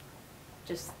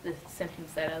just the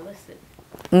symptoms that I listed.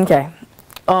 Okay.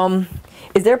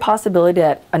 Is there a possibility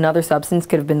that another substance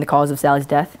could have been the cause of Sally's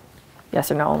death? Yes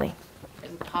or no only?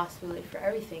 There's a possibility for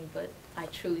everything, but I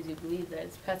truly do believe that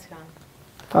it's Petscon.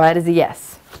 Well, that is a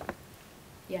yes.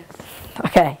 Yes.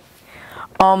 Okay.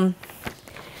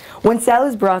 When Sally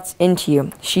was brought into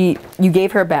you, you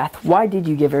gave her a bath. Why did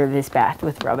you give her this bath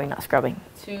with rubbing, not scrubbing?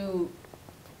 To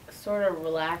sort of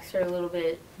relax her a little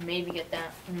bit, maybe get the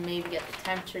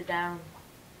temperature down.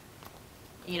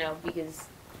 Because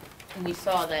we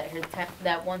saw that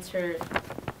that once her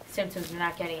symptoms were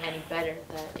not getting any better,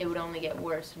 that it would only get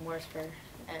worse and worse for her,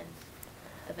 and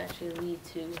eventually lead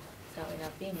to Sally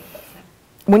not being with us now.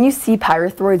 When you see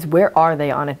pyrethroids, where are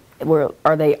they on it?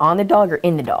 Are they on the dog or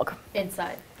in the dog?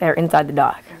 Inside. They're inside the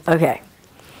dog. Okay.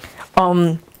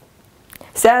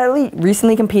 Sally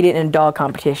recently competed in a dog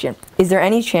competition. Is there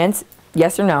any chance,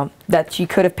 yes or no, that she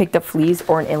could have picked up fleas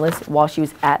or an illness while she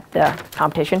was at the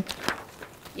competition?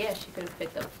 Yeah, she could have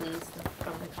picked up fleas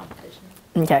from the competition.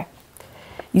 Okay.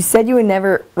 You said you would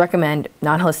never recommend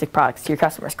non-holistic products to your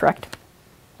customers, correct?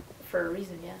 For a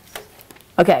reason, yes.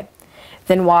 Okay.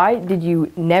 Then why did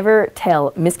you never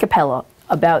tell Miss Capella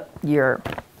about your,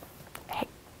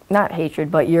 not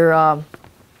hatred, but your,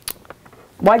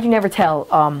 why did you never tell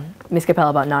Miss Capella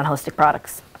about non-holistic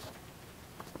products?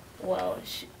 Well,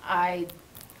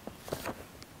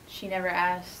 she never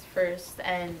asked first,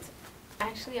 and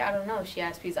actually, I don't know if she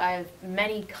asked, because I have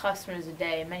many customers a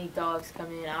day, many dogs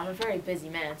come in. I'm a very busy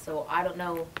man, so I don't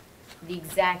know the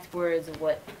exact words of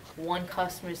what one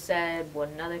customer said, what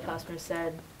another customer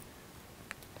said.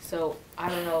 So I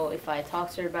don't know if I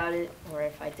talked to her about it or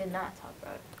if I did not talk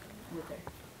about it with her.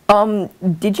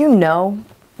 Did you know,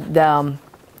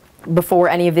 before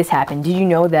any of this happened, did you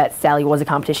know that Sally was a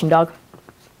competition dog?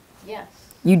 Yes.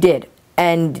 You did.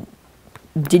 And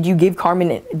did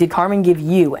Carmen give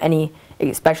you any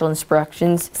special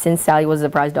instructions since Sally was a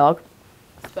prize dog?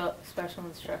 Special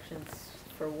instructions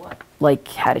for what? Like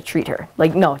how to treat her.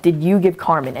 No, did you give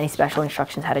Carmen any special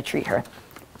instructions how to treat her?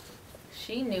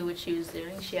 She knew what she was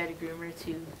doing. She had a groomer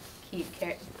to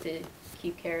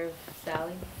keep care of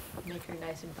Sally, make her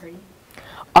nice and pretty.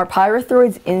 Are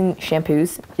pyrethroids in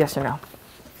shampoos? Yes or no?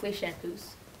 Flea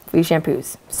shampoos. Flea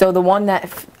shampoos. So the one that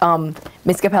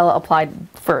Miss Capella applied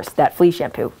first, that flea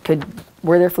shampoo,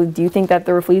 were there fleas? Do you think that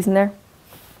there were fleas in there?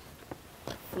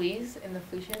 Fleas in the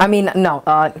flea shampoo? I mean, no,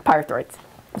 pyrethroids.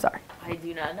 I'm sorry. I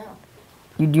do not know.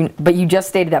 But you just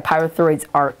stated that pyrethroids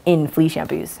are in flea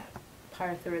shampoos.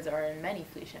 Pyrethroids are in many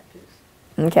flea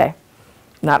shampoos. Okay.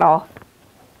 Not all.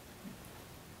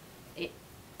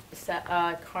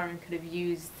 Carmen could have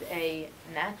used a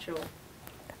natural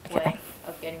way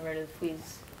of getting rid of the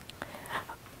fleas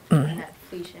in that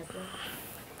flea shampoo.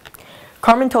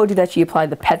 Carmen told you that she applied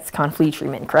the Petscon flea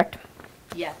treatment, correct?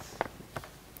 Yes.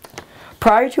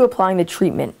 Prior to applying the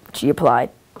treatment she applied,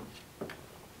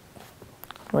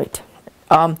 Wait.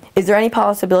 Is there any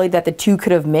possibility that the two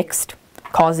could have mixed,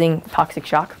 causing toxic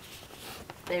shock?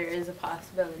 There is a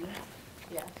possibility,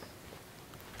 yes.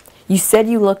 You said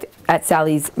you looked at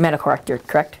Sally's medical record,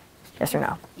 correct? Yes or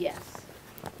no? Yes.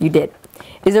 You did.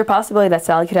 Is there a possibility that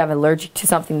Sally could have allergic to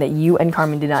something that you and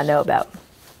Carmen did not know about?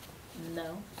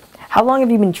 No. How long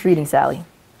have you been treating Sally?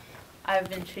 I've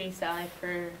been treating Sally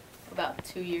for about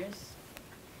 2 years.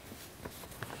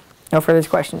 No further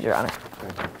questions, Your Honor.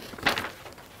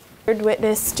 Third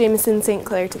witness, Jameson St.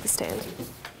 Clair, to the stand.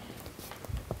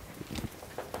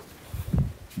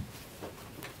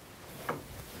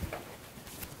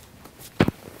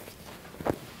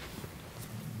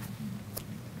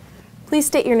 Please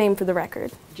state your name for the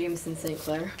record. Jameson St.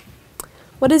 Clair.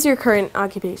 What is your current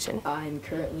occupation? I'm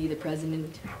currently the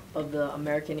president of the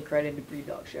American Accredited Breed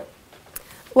Dog Show.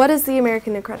 What is the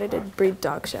American Accredited Breed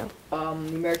Dog Show? The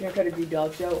American Accredited Breed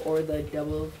Dog Show, or the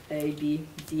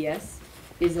AABDS,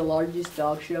 is the largest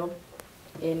dog show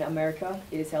in America.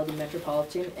 It is held in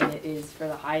Metropolitan, and it is for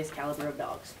the highest caliber of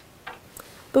dogs.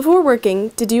 Before working,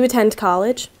 did you attend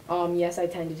college? Yes, I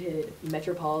attended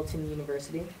Metropolitan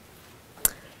University.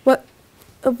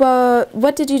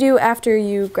 What did you do after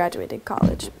you graduated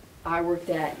college? I worked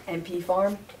at MP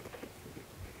Farm.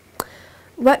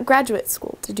 What graduate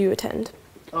school did you attend?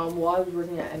 While I was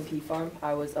working at MP Farm,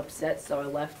 I was upset, so I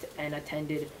left and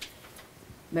attended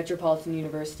Metropolitan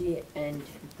University and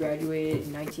graduated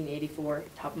in 1984,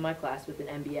 top of my class with an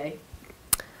MBA.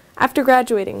 After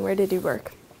graduating, where did you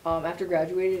work? After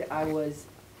graduated, I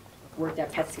worked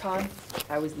at PetsCon.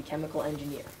 I was the chemical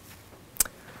engineer.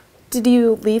 Did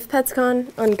you leave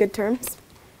PetsCon on good terms?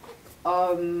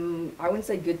 I wouldn't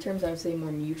say good terms, I would say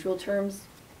more mutual terms.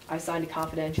 I signed a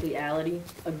confidentiality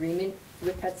agreement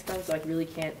with PetsCon, so I really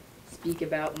can't speak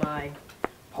about my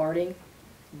parting,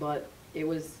 but we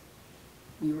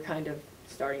were kind of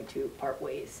starting to part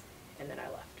ways, and then I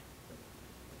left.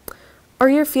 Are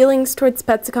your feelings towards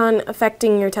PetsCon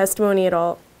affecting your testimony at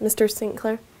all, Mr. St.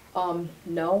 Clair?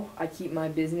 No, I keep my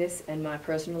business and my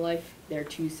personal life. They're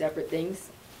two separate things.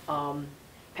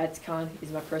 PetsCon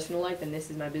is my personal life, and this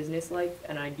is my business life,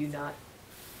 and I do not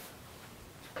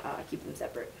keep them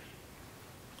separate.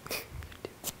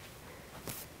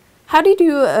 How did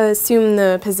you assume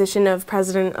the position of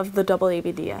president of the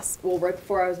AABDS? Well, right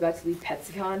before I was about to leave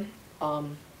PetsCon,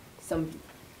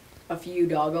 a few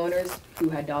dog owners who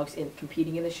had dogs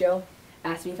competing in the show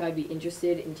asked me if I'd be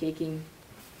interested in taking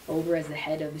over as the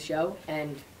head of the show,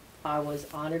 and I was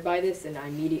honored by this, and I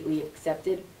immediately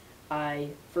accepted.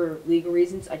 For legal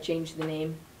reasons, I changed the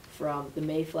name from the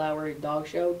Mayflower Dog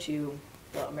Show to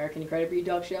the American Accredited Breed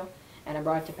Dog Show, and I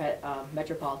brought it to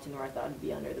Metropolitan, where I thought it'd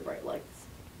be under the bright lights.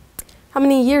 How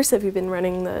many years have you been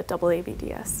running the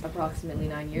AABDS? Approximately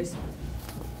 9 years.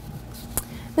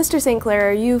 Mr. St. Clair,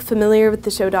 are you familiar with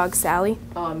the show dog Sally?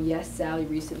 Yes, Sally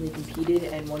recently competed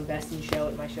and won Best in Show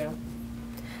at my show.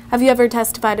 Have you ever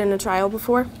testified in a trial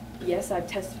before? Yes, I've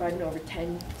testified in over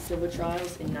 10 civil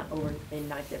trials in 9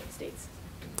 different states.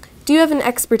 Do you have an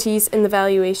expertise in the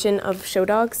valuation of show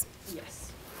dogs?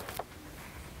 Yes.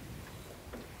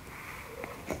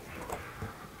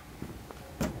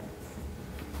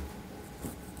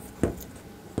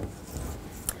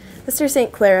 Mr.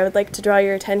 St. Clair, I would like to draw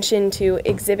your attention to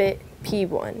Exhibit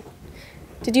P1.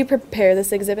 Did you prepare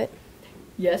this exhibit?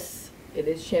 Yes, it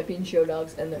is Champion Show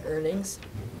Dogs and their earnings.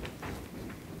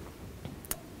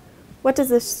 What does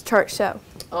this chart show?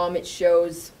 It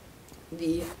shows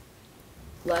the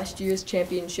last year's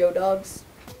champion show dogs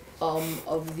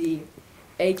of the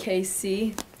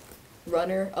AKC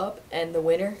runner-up and the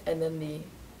winner, and then the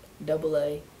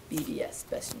AABDS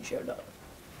Best in Show Dog.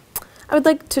 I would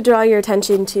like to draw your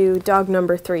attention to dog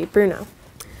number 3, Bruno.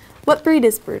 What breed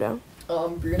is Bruno?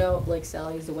 Bruno, like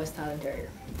Sally, is the West Highland Terrier.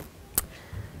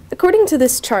 According to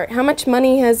this chart, how much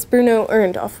money has Bruno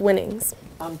earned off winnings?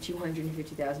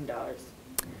 $250,000.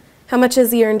 How much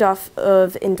has he earned off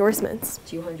of endorsements?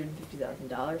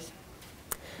 $250,000.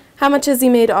 How much has he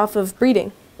made off of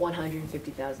breeding?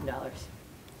 $150,000.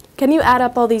 Can you add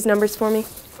up all these numbers for me?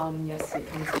 Yes, it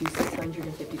comes to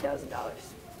 $650,000.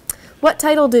 What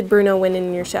title did Bruno win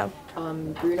in your show?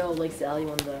 Bruno, like Sally,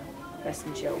 won the Best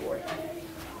in Show award.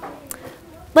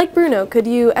 Like Bruno, could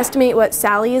you estimate what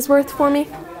Sally is worth for me?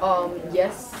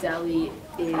 Yes, Sally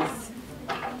is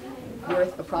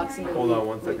worth approximately... Hold on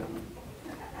 1 second.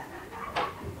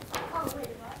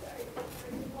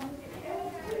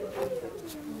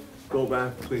 Go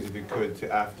back, please, if you could,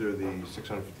 to after the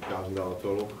 $650,000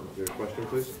 total. Your question,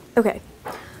 please. Okay.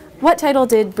 What title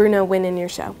did Bruno win in your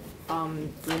show?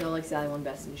 Bruno, like Sally, won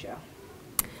Best in Show.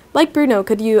 Like Bruno,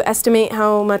 could you estimate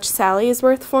how much Sally is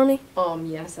worth for me?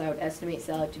 Yes, I would estimate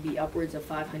Sally to be upwards of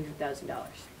 $500,000.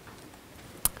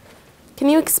 Can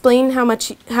you explain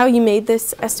how you made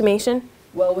this estimation?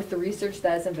 Well, with the research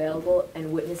that is available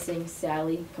and witnessing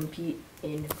Sally compete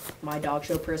in my dog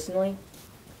show personally,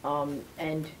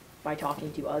 and by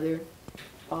talking to other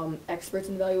experts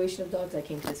in the evaluation of dogs, I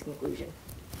came to this conclusion.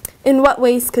 In what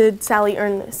ways could Sally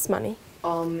earn this money?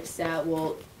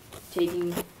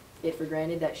 Taking it for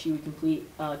granted that she would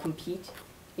compete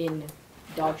in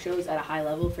dog shows at a high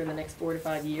level for the next 4 to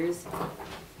 5 years,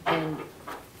 and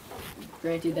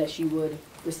granted that she would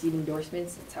receive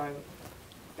endorsements,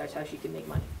 that's how she could make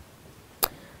money.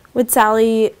 Would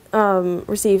Sally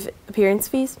receive appearance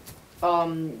fees?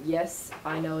 Yes,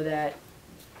 I know that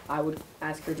I would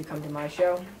ask her to come to my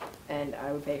show, and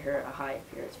I would pay her a high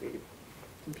appearance fee to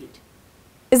compete.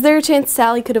 Is there a chance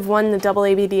Sally could have won the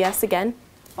AABDS again?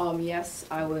 Yes,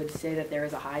 I would say that there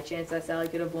is a high chance that Sally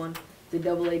could have won the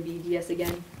AABDS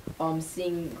again.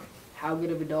 Seeing how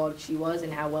good of a dog she was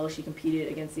and how well she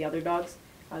competed against the other dogs,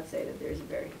 I would say that there's a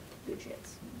very good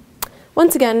chance.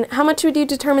 Once again, how much would you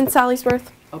determine Sally's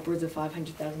worth? Upwards of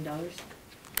 $500,000.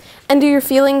 And do your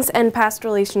feelings and past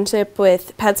relationship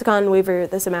with Petsicon waver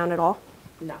this amount at all?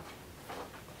 No.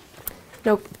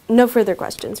 No further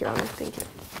questions, Your Honor. Thank you.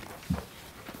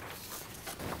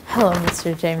 Hello,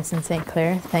 Mr. Jameson St.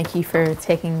 Clair. Thank you for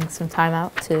taking some time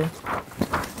out to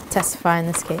testify in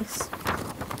this case.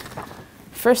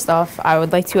 First off, I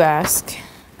would like to ask,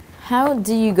 how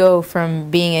do you go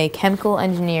from being a chemical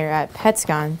engineer at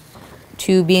Petscon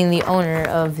to being the owner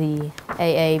of the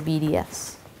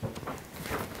AABDS?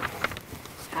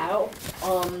 How?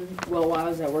 Well, while I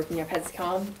was working at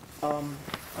Petscon, a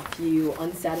few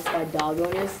unsatisfied dog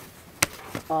owners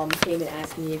came and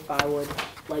asked me if I would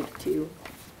like to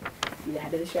be the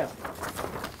head of the show.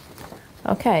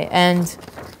 Okay, and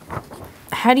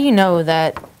how do you know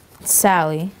that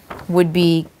Sally would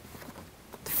be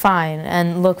fine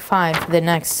and look fine for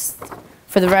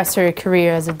the rest of her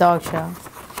career as a dog show,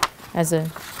 as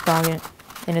a dog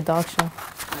in a dog show?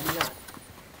 I do not.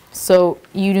 So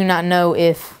you do not know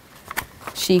if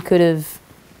she could have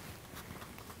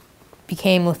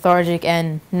became lethargic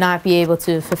and not be able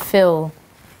to fulfill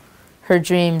her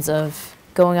dreams of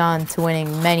going on to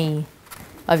winning many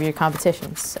of your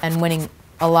competitions and winning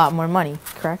a lot more money,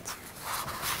 correct?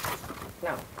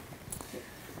 No.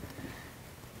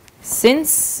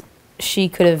 Since she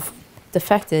could have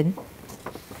defected,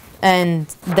 and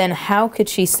then how could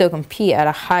she still compete at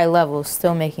a high level,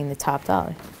 still making the top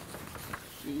dollar?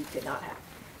 She could not have.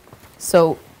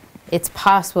 So it's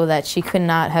possible that she could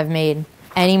not have made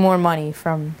any more money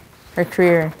from her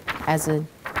career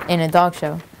in a dog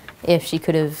show if she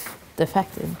could have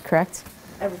defected, correct?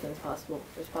 Everything's possible.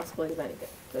 There's possibility of anything.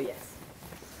 So yes.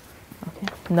 Okay.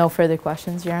 No further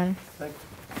questions, Your Honor? Thank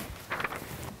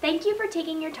Thank you for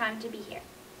taking your time to be here.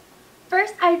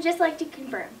 First, I would just like to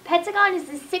confirm, Petagon is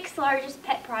the 6th largest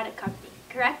pet product company,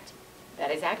 correct? That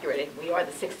is accurate. We are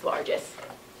the 6th largest.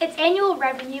 Its annual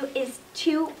revenue is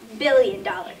 $2 billion,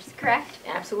 correct?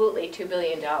 Absolutely, $2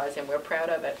 billion, and we're proud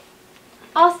of it.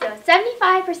 Also,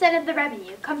 75% of the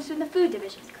revenue comes from the food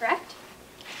division, correct?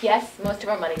 Yes, most of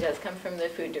our money does come from the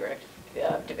food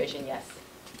division, yes.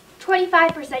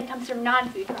 25% comes from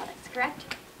non-food products,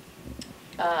 correct?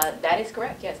 That is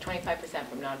correct, yes, 25%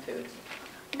 from non-foods.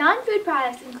 Non-food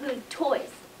products include toys,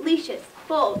 leashes,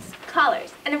 bowls,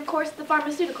 collars, and of course the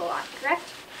pharmaceutical line, correct?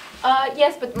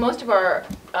 Yes, but most of our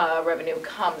revenue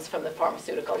comes from the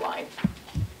pharmaceutical line.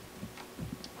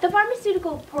 The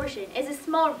pharmaceutical portion is a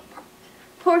small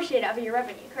portion of your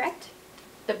revenue, correct?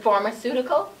 The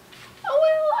pharmaceutical? Oh,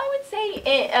 well, I would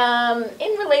say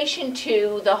in relation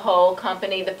to the whole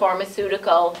company, the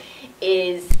pharmaceutical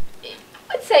is,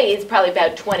 I'd say is probably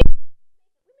about 20.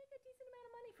 We make a decent amount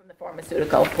of money from the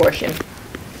pharmaceutical portion.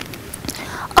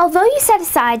 Although you set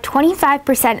aside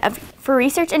 25% for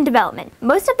research and development,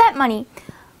 most of that money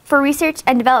for research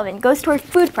and development goes toward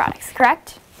food products,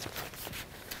 correct?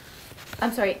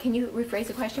 I'm sorry, can you rephrase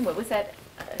the question? What was that?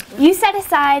 You set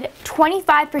aside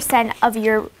 25% of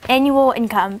your annual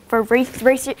income for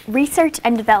research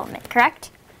and development, correct?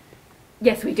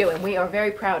 Yes, we do, and we are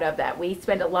very proud of that. We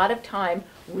spend a lot of time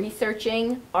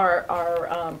researching our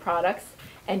products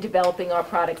and developing our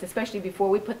products, especially before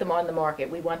we put them on the market.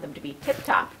 We want them to be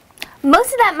tip-top.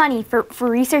 Most of that money for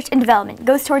research and development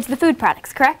goes towards the food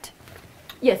products, correct?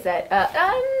 Yes, that,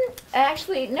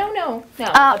 actually, no.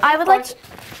 I would like to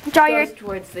draw your... Goes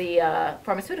towards the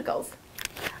pharmaceuticals.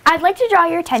 I'd like to draw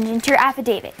your attention to your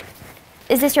affidavit.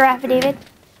 Is this your affidavit?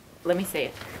 Let me see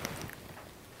it.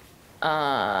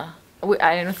 I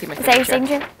don't see my signature. Is that your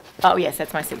signature? Oh, yes,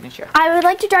 that's my signature. I would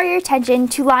like to draw your attention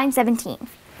to line 17.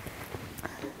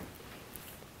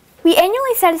 We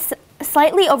annually set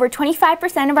slightly over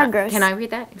 25% of our gross. Can I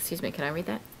read that? Excuse me, can I read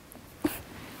that?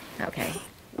 Okay.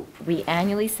 We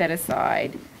annually set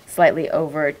aside slightly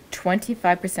over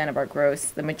 25% of our gross.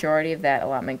 The majority of that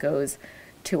allotment goes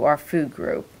to our food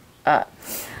group.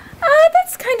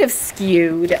 That's kind of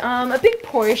skewed. A big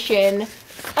portion,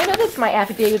 I know that's my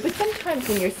affidavit, but sometimes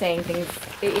when you're saying things,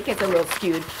 it gets a little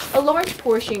skewed. A large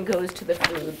portion goes to the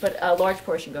food, but a large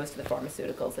portion goes to the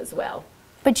pharmaceuticals as well.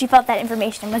 But you felt that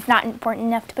information was not important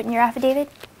enough to put in your affidavit?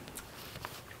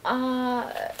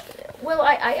 Well,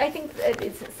 I think that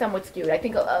it's somewhat skewed. I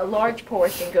think a large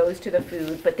portion goes to the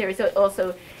food, but there's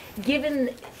also,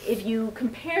 given, if you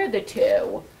compare the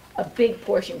two, a big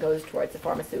portion goes towards the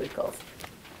pharmaceuticals.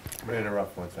 I'm going to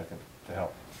interrupt 1 second to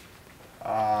help.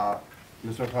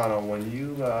 Mr. O'Connell, when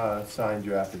you signed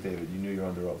your affidavit, you knew you were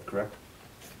under oath, correct?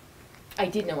 I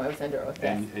did know I was under oath,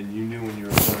 yes. And you knew when you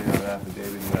were filling out an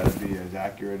affidavit, you had to be as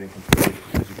accurate and complete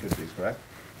as you could be, correct?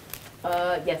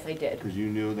 Yes, I did. Because you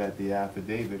knew that the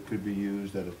affidavit could be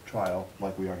used at a trial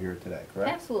like we are here today, correct?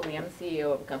 Absolutely, I'm the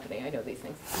CEO of a company, I know these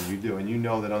things. And you do, and you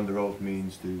know that under oath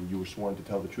means you were sworn to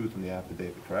tell the truth in the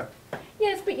affidavit, correct?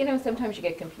 Yes, but you know, sometimes you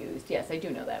get confused. Yes, I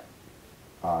do know that.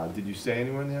 Did you say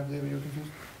anywhere in the affidavit you were confused?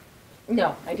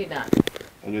 No, I did not.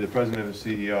 And you're the president and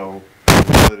CEO,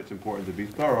 you know that it's important to be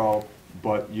thorough,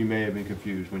 but you may have been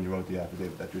confused when you wrote the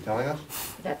affidavit that you're telling us?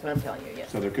 That's what I'm telling you, yes.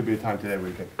 So there could be a time today where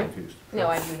you get confused. No,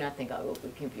 I do not think I will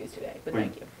be confused today, but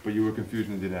thank you. But you were confused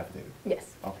when you did an affidavit?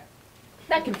 Yes. Okay.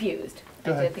 Not confused.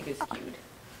 Go ahead. I think it's skewed.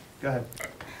 Go ahead.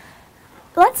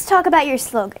 Let's talk about your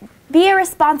slogan, be a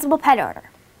responsible pet owner.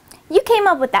 You came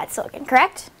up with that slogan,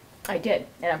 correct? I did,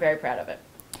 and I'm very proud of it.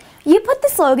 You put the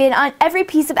slogan on every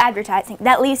piece of advertising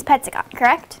that leaves Petsagon,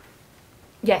 correct?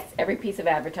 Yes, every piece of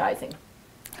advertising.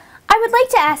 I would like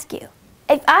to ask you,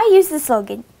 if I use the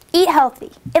slogan, eat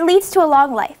healthy, it leads to a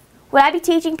long life, would I be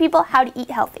teaching people how to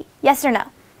eat healthy? Yes or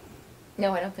no?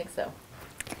 No, I don't think so.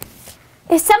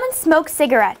 If someone smokes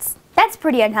cigarettes, that's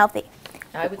pretty unhealthy.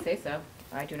 I would say so.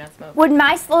 I do not smoke. Would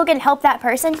my slogan help that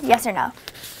person? Yes or no?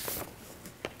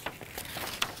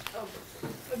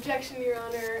 Objection, Your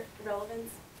Honor.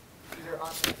 Relevance. You're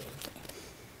on. She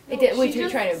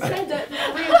just trying to. said that the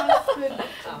three of us could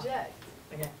object.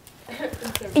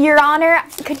 Your Honor,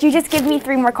 could you just give me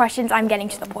 3 more questions? I'm getting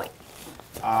to the point.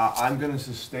 I'm going to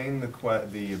sustain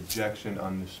the objection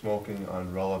on the smoking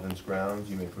on relevance grounds.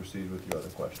 You may proceed with your other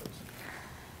questions.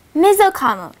 Ms.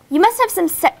 O'Connell, you must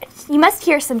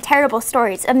hear some terrible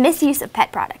stories of misuse of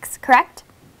pet products, correct?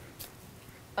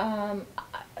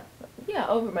 Yeah,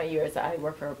 over my years, I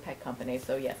work for a pet company,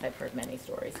 so yes, I've heard many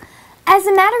stories. As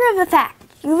a matter of the fact,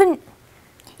 you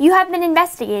have been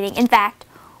investigating, in fact,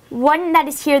 one that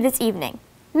is here this evening.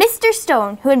 Mr.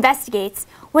 Stone, who investigates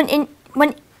when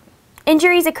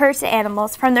injuries occur to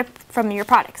animals from your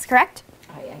products, correct?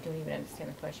 I don't even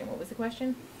understand the question. What was the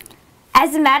question?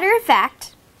 As a matter of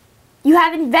fact, you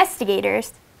have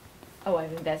investigators. Oh,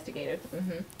 I've investigated.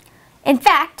 Mm-hmm. In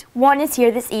fact, one is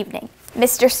here this evening,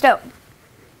 Mr. Stone.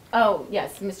 Oh,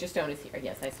 yes, Mr. Stone is here.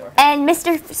 Yes, I saw her. And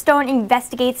Mr. Stone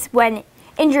investigates when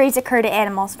injuries occur to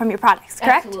animals from your products,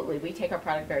 correct? Absolutely. We take our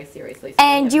product very seriously. So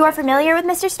And you are familiar with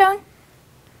Mr. Stone?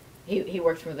 He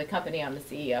works for the company. I'm the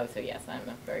CEO, so yes, I'm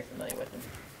very familiar with him.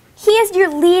 He is your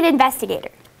lead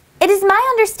investigator. It is my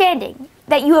understanding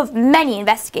that you have many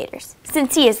investigators,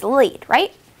 since he is the lead,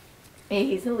 right?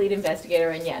 He's the lead investigator,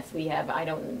 and yes, we have, I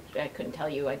couldn't tell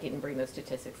you, I didn't bring those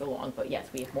statistics along, but yes,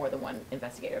 we have more than one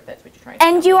investigator, if that's what you're trying to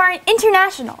And tell you me. are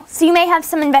international, so you may have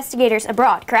some investigators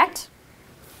abroad, correct?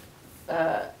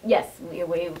 Yes,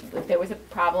 if there was a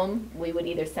problem, we would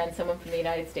either send someone from the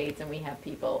United States, and we have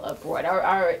people abroad.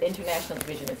 Our international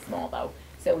division is small, though,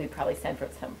 so we'd probably send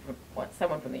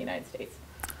someone from the United States.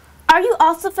 Are you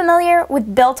also familiar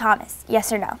with Bill Thomas,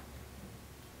 yes or no?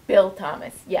 Bill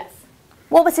Thomas, yes.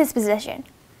 What was his position?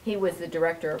 He was the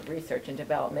director of research and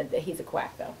development. He's a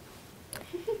quack, though.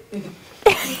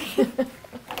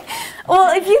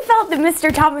 Well, if you felt that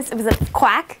Mr. Thomas was a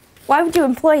quack, why would you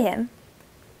employ him?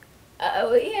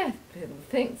 Yeah,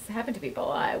 things happen to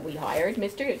people. We hired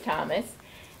Mr. Thomas.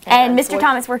 And Mr.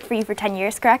 Thomas worked for you for 10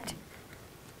 years, correct?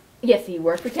 Yes, he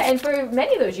worked for 10, and for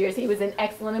many of those years, he was an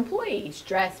excellent employee.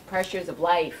 Stress, pressures of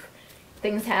life,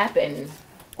 things happen.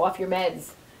 Off your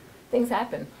meds, things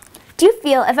happen. Do you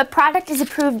feel if a product is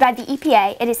approved by the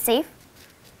EPA, it is safe?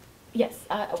 Yes,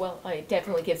 well, it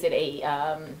definitely gives it a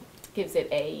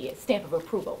stamp of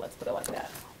approval. Let's put it like that.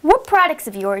 What products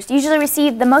of yours usually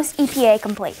receive the most EPA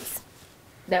complaints?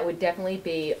 That would definitely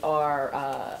be our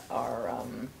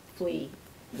flea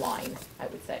line, I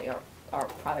would say, our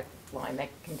product line that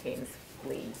contains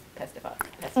flea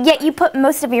pesticide. Yet you put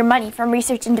most of your money from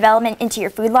research and development into your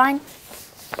food line.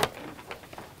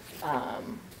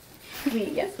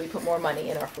 Yes, we put more money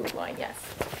in our food line, yes.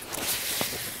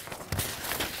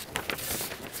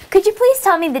 Could you please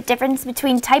tell me the difference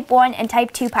between type 1 and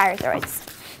type 2 pyrethroids?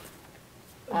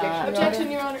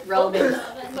 Objection, Your Honor. Relevant.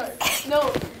 Sorry.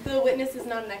 No, the witness is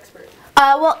not an expert.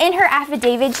 Well, in her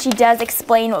affidavit, she does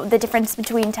explain what the difference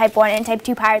between type 1 and type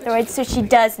 2 pyrethroids, so she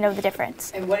does know the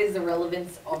difference. And what is the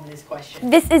relevance of this question?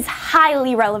 This is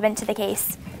highly relevant to the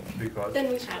case. Because? Then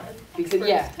we should. Because,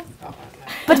 yeah.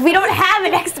 But we don't have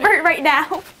an expert right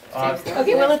now.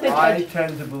 Okay, well, if I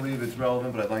tend to believe it's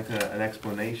relevant, but I'd like an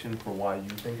explanation for why you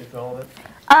think it's relevant.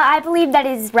 I believe that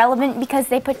is relevant because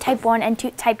they put type 1 and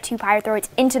type 2 pyrethroids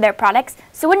into their products,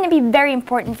 so wouldn't it be very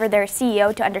important for their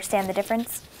CEO to understand the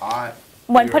difference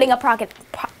when putting a product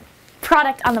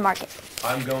on the market?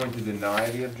 I'm going to deny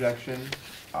the objection.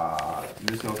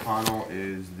 Ms. O'Connell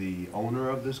is the owner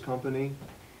of this company.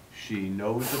 She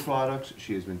knows the products.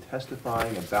 She has been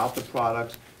testifying about the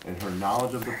products and her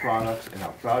knowledge of the products and how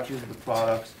proud she is of the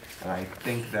products. And I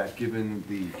think that given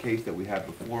the case that we have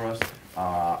before us,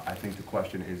 I think the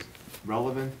question is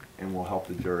relevant and will help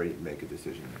the jury make a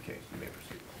decision in the case. You may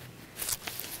proceed.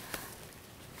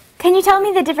 Can you tell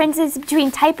me the differences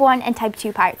between type 1 and type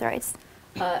 2 pyrethroids?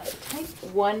 Type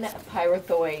 1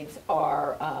 pyrethroids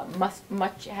are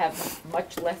have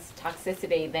much less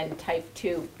toxicity than type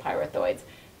 2 pyrethroids.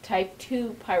 Type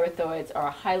 2 pyrethroids are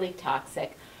highly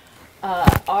toxic.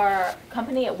 Our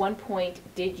company at one point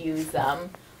did use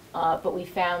them, but we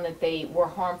found that they were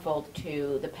harmful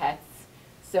to the pets.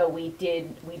 So we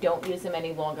don't use them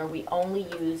any longer. We only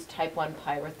use type 1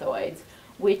 pyrethroids,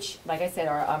 which, like I said,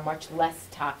 are much less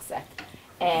toxic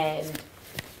and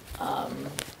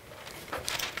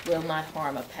will not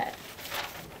harm a pet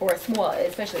or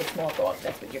especially a small dog.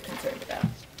 That's what you're concerned about.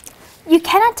 You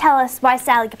cannot tell us why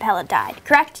Sally Capella died,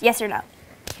 correct? Yes or no?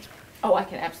 Oh, I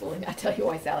can absolutely not tell you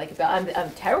why Sally Capella.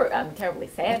 I'm terribly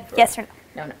sad for Yes or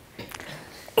no? No.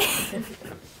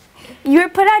 You were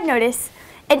put on notice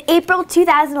in April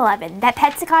 2011 that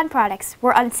Petsicon products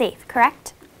were unsafe,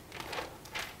 correct?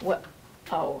 What?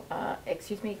 Oh,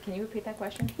 excuse me. Can you repeat that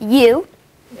question? You,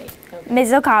 Me. Okay.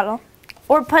 Ms. O'Connell,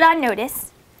 were put on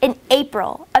notice in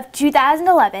April of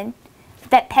 2011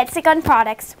 that Petsicon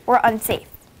products were unsafe,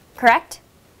 correct?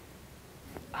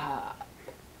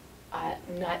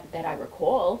 Not that I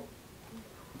recall.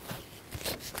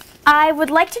 I would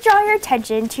like to draw your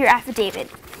attention to your affidavit.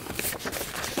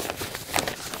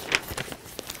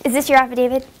 Is this your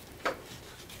affidavit?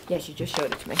 Yes, you just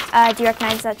showed it to me. Do you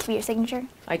recognize that to be your signature?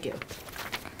 I do.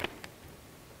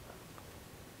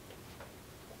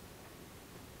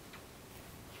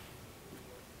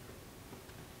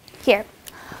 Here,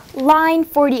 line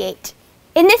 48.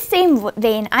 In this same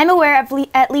vein, I'm aware of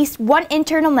at least one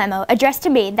internal memo addressed to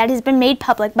me that has been made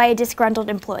public by a disgruntled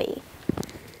employee.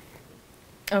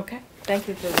 Okay. Thank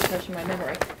you for refreshing my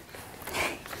memory.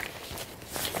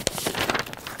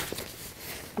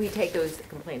 We take those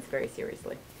complaints very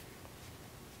seriously.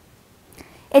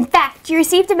 In fact, you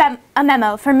received a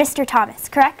memo from Mr. Thomas,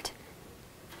 correct?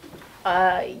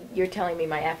 You're telling me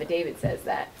my affidavit says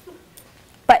that.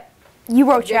 But you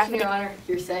wrote your Objection, Your affidavit. Honor.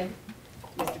 You're saying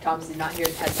Mr. Thomas is not here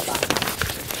to testify.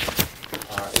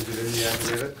 Is it in the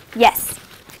affidavit? Yes.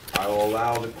 I will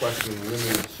allow the question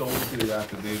limited solely to the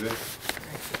affidavit,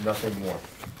 nothing more.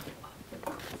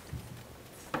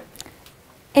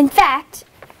 In fact,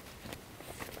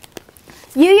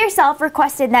 you yourself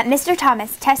requested that Mr.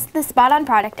 Thomas test the spot-on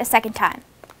product a second time.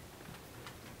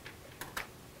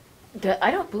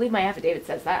 I don't believe my affidavit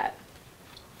says that.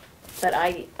 But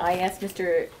I asked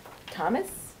Mr. Thomas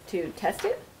to test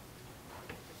it?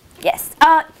 Yes.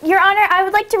 Your Honor, I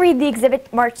would like to read the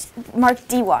exhibit marked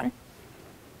D1.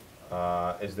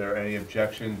 Is there any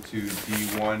objection to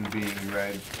D1 being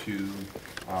read to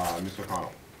Ms.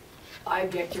 O'Connell? I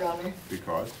object, Your Honor.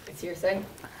 Because? It's hearsay.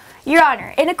 Your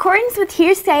Honor, in accordance with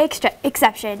hearsay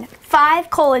exception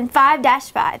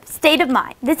 5:5-5, state of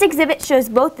mind, this exhibit shows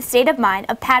both the state of mind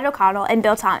of Pat O'Connell and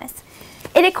Bill Thomas.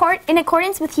 In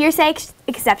accordance with hearsay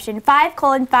exception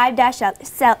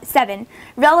 5:5-7,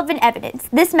 relevant evidence,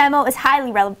 this memo is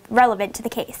highly relevant to the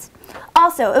case.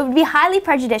 Also, it would be highly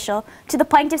prejudicial to the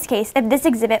plaintiff's case if this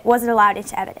exhibit wasn't allowed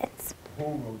into evidence. Who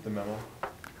wrote the memo?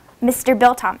 Mr.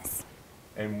 Bill Thomas.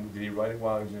 And did he write it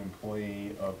while he was an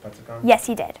employee of Petsicon? Yes,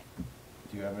 he did.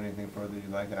 Do you have anything further you'd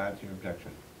like to add to your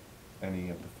objection? Any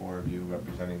of the four of you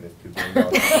representing this $2 billion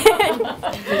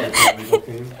legal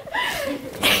team?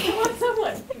 I want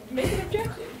someone make an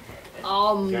objection.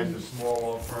 Against a small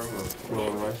law firm of Will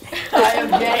and Rice?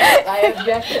 I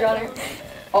object, Your Honor.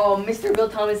 Mr. Bill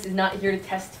Thomas is not here to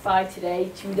testify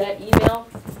today to that email,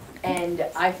 and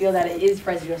I feel that it is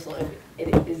prejudicial if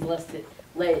it is listed,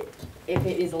 if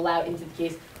it is allowed into the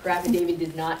case. Her affidavit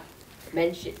did not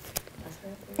mention.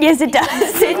 Yes, it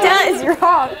does. It does. You're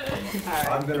wrong.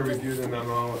 I'm gonna review the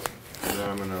memo, and then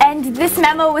I'm gonna. And this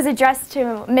memo was addressed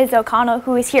to Ms. O'Connell,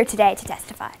 who is here today to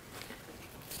testify.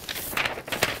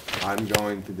 I'm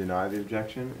going to deny the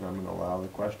objection, and I'm going to allow the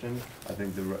question. I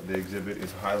think the exhibit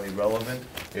is highly relevant.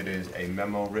 It is a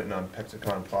memo written on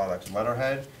Pexicon Products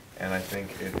letterhead, and I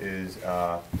think it is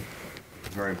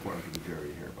very important for the jury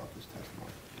to hear about this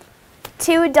testimony.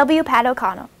 To W. Pat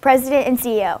O'Connell, President and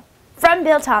CEO. From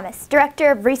Bill Thomas, Director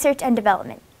of Research and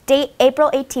Development. Date April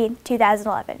 18,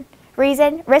 2011.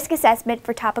 Reason, risk assessment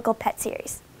for topical pet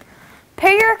series. Per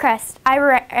your request, I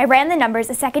ran the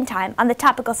numbers a second time on the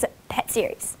topical pet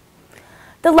series.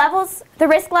 The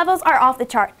risk levels are off the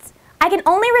charts. I can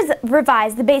only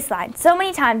revise the baseline so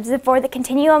many times before the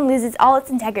continuum loses all its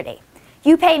integrity.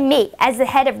 You pay me, as the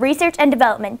head of research and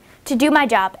development, to do my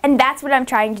job, and that's what I'm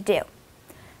trying to do.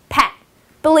 Pat,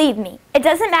 believe me, it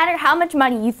doesn't matter how much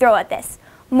money you throw at this.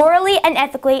 Morally and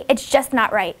ethically, it's just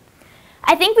not right.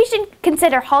 I think we should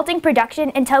consider halting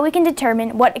production until we can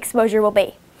determine what exposure will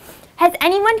be. Has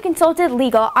anyone consulted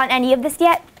legal on any of this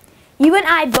yet? You and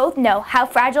I both know how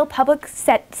fragile public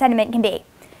sentiment can be.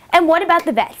 And what about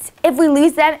the vets? If we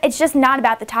lose them, it's just not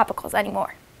about the topicals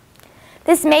anymore.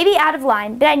 This may be out of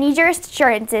line, but I need your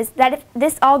assurances that if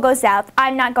this all goes south,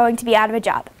 I'm not going to be out of a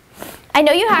job. I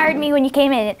know you hired me when you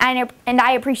came in, and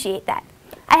I appreciate that.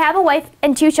 I have a wife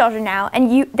and 2 children now,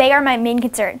 and they are my main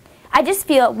concern. I just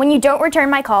feel when you don't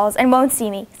return my calls and won't see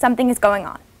me, something is going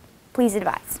on. Please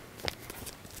advise.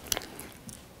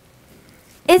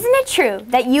 Isn't it true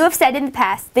that you have said in the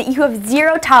past that you have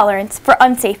zero tolerance for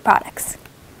unsafe products?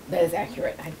 That is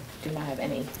accurate. I do not have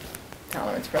any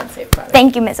tolerance for unsafe products.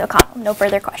 Thank you, Ms. O'Connell. No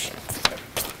further questions.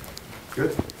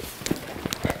 Good.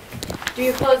 Do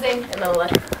your closing, and then I'll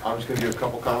let. I'm just going to do a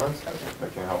couple comments. I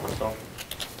can't help myself.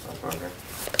 That's what I'm here.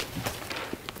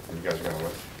 And you guys are going to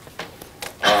listen.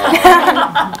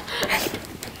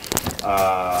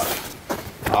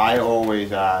 I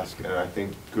always ask, and I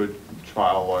think good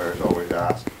trial lawyers always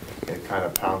ask, it kind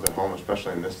of pounds it home,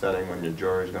 especially in this setting when your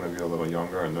jury is going to be a little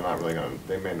younger and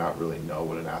they may not really know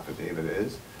what an affidavit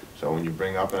is. So when you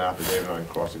bring up an affidavit on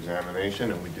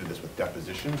cross-examination, and we do this with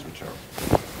depositions, which are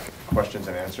questions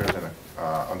and answers and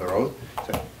under oath.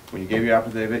 So when you gave your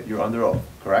affidavit, you're under oath,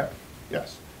 correct?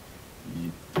 Yes.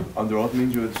 Under oath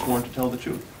means you're sworn to tell the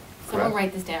truth. Someone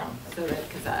write this down, so that,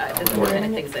 because there's more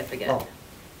than things I forget. Oh.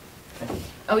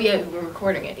 Oh yeah, we're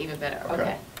recording it, even better,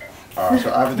 okay. So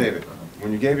affidavit.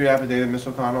 When you gave your affidavit, Ms.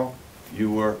 O'Connell,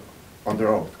 you were under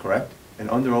oath, correct? And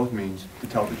under oath means to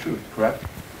tell the truth, correct?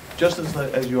 Just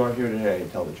as you are here today, to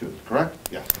tell the truth, correct?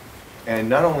 Yes. And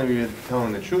not only were you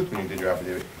telling the truth when you did your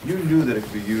affidavit, you knew that it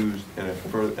could be used in a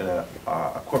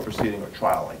court proceeding or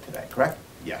trial like today, correct?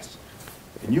 Yes.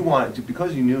 And you wanted to,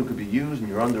 because you knew it could be used and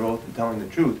you're under oath and telling the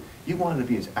truth, you wanted to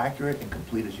be as accurate and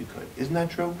complete as you could. Isn't that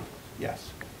true?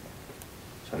 Yes.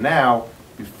 So now,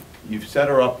 you've set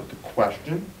her up with the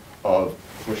question of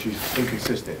where she's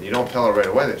inconsistent. You don't tell her right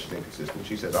away that she's inconsistent.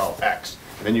 She says, oh, X.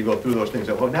 And then you go through those things.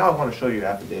 Well, now I want to show you your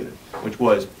affidavit, which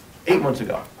was 8 months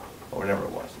ago, or whatever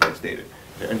it was, it's dated.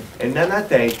 And then that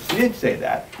day, you didn't say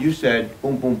that. You said,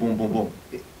 boom, boom, boom, boom, boom.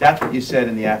 That's what you said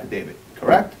in the affidavit,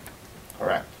 correct?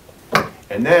 Correct.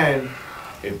 And then,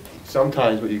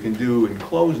 sometimes what you can do in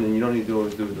closing, you don't need to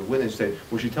always do with the witness, say,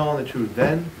 was she telling the truth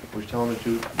then? Was she telling the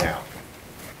truth now?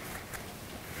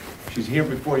 She's here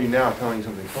before you now telling you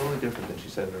something totally different than she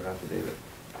said in her affidavit.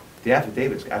 The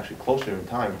affidavit's actually closer in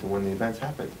time to when the events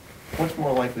happened. What's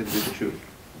more likely to be the truth?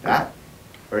 That,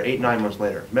 or 8, 9 months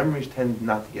later? Memories tend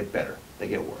not to get better, they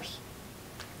get worse.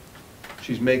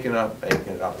 She's making it up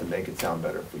to make it sound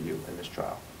better for you in this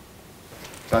trial.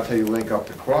 So that's how you link up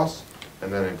to cross,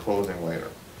 and then in closing later.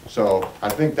 So I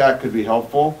think that could be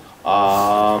helpful.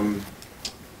 I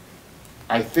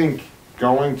think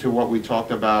going to what we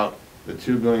talked about, the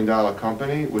 $2 billion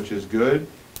company, which is good.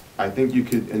 I think you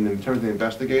could, in terms of the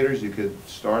investigators, you could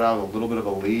start out a little bit of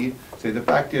a lead. Say, the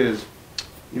fact is,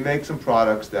 you make some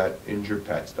products that injure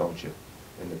pets, don't you,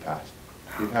 in the past?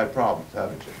 You've had problems,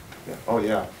 haven't you? Yeah. Oh,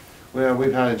 yeah. Well,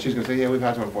 we've had, and she's going to say, yeah, we've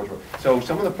had some unfortunate. So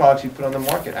some of the products you put on the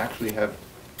market actually have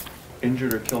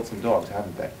injured or killed some dogs,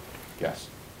 haven't they? Yes.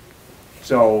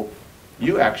 So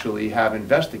you actually have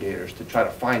investigators to try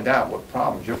to find out what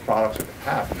problems your products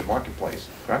have in the marketplace,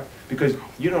 correct? Because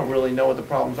you don't really know what the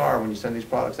problems are when you send these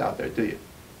products out there, do you?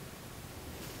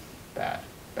 Bad.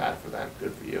 Bad for them,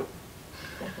 good for you.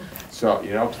 So,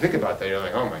 you know, think about that, you're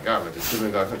like, oh my God, but this $2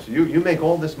 million, so you make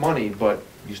all this money, but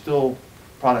you still,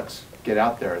 products get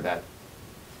out there that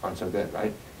aren't so good,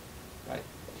 right? Right.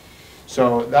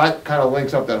 So that kind of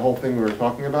links up that whole thing we were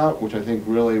talking about, which I think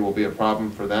really will be a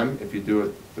problem for them if you do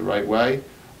it the right way.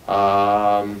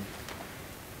 I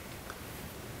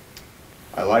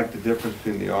like the difference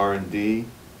between the R&D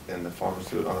and the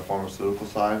pharmaceutical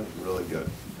side, really good.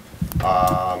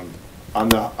 On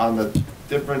the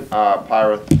different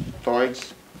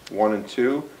pyrethroids, 1 and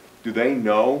 2, do they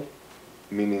know,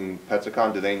 meaning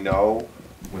Petsicon, do they know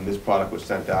when this product was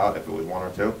sent out, if it was 1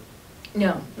 or 2?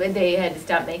 No, but they had to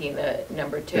stop making the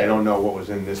number 2. They don't know what was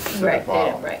in this specific Right,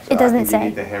 bottle. right. So It doesn't I think say. you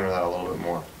need to hammer that a little bit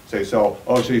more. Say, so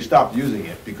you stopped using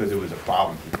it because it was a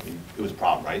problem. It was a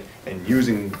problem, right? And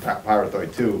using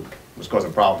pyrethroid 2 was causing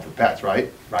a problem for pets,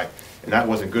 right? Right. And that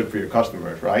wasn't good for your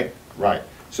customers, right? Right.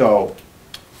 So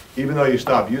even though you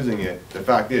stopped using it, the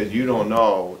fact is you don't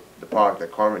know the product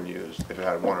that Carmen used, if it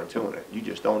had 1 or 2 in it. You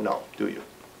just don't know, do you?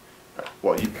 Right.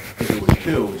 Well, if it was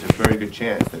 2, it's a very good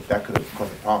chance that that could have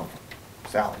caused a problem for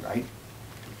Sally, right?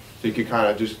 So you could kind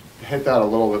of just hit that a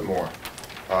little bit more.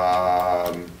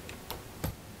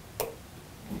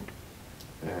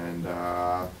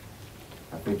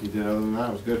 I think you did, other than that,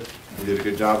 it was good. You did a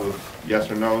good job of yes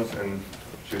or no's and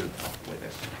choose a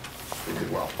witness. You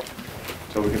did well.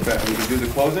 So we can do the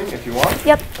closing if you want?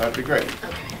 Yep. That'd be great.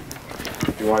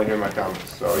 If you want to hear my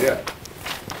comments. So yeah,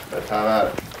 let's have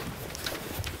at it.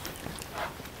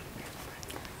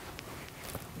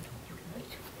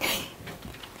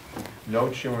 No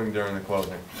chewing during the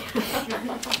closing.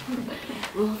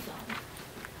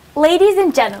 Ladies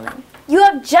and gentlemen, you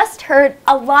have just heard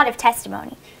a lot of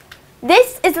testimony.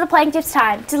 This is the plaintiff's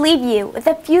time to leave you with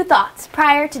a few thoughts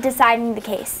prior to deciding the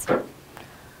case.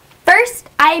 First,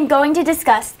 I am going to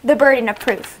discuss the burden of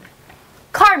proof.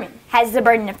 Carmen has the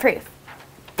burden of proof.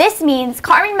 This means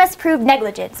Carmen must prove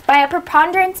negligence by a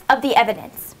preponderance of the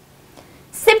evidence.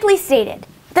 Simply stated,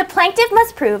 the plaintiff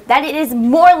must prove that it is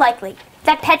more likely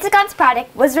that Petsicom's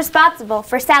product was responsible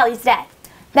for Sally's death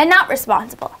than not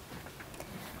responsible.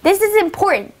 This is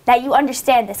important that you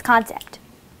understand this concept.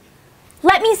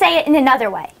 Let me say it in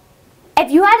another way. If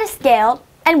you had a scale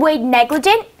and weighed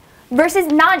negligent versus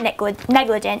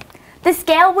non-negligent, the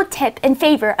scale would tip in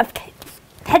favor of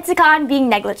Petsicon being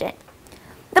negligent.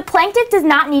 The plaintiff does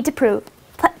not need to prove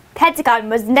Petsicon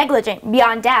was negligent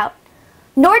beyond doubt,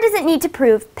 nor does it need to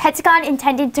prove Petsicon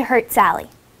intended to hurt Sally.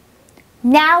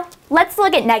 Now, let's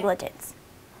look at negligence.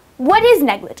 What is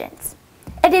negligence?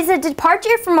 It is a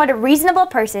departure from what a reasonable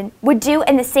person would do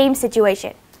in the same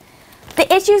situation.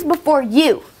 The issues before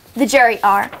you, the jury,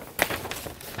 are: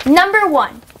 number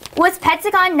 1, was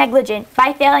Petsicon negligent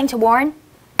by failing to warn?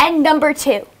 And number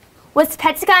 2, was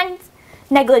Petsicon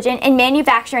negligent in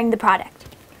manufacturing the product?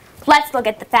 Let's look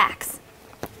at the facts.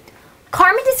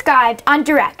 Carmen described on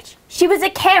direct she was a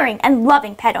caring and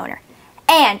loving pet owner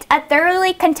and a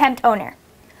thoroughly contempt owner.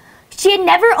 She had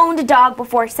never owned a dog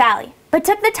before Sally, but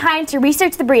took the time to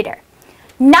research the breeder,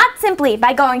 not simply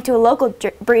by going to a local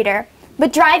breeder,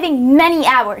 but driving many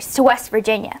hours to West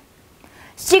Virginia.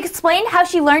 She explained how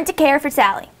she learned to care for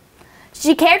Sally.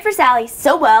 She cared for Sally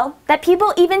so well that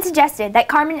people even suggested that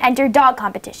Carmen enter dog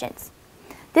competitions.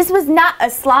 This was not a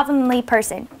slovenly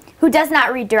person who does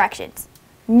not read directions.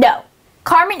 No,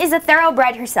 Carmen is a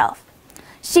thoroughbred herself.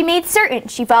 She made certain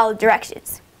she followed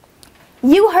directions.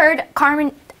 You heard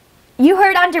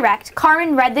on direct,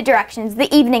 Carmen read the directions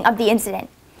the evening of the incident.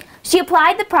 She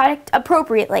applied the product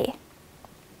appropriately.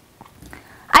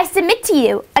 I submit to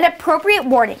you an appropriate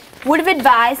warning would have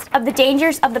advised of the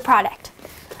dangers of the product.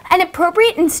 An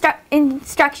appropriate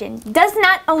instruction does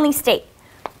not only state,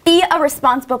 be a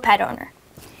responsible pet owner.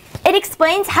 It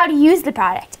explains how to use the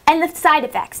product and the side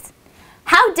effects.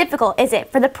 How difficult is it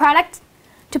for the product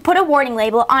to put a warning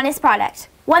label on his product,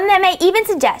 one that may even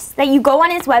suggest that you go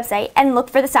on his website and look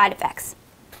for the side effects?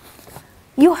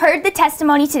 You heard the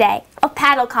testimony today of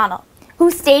Pat O'Connell,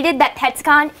 who stated that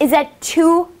Petsicon is a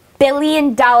 $2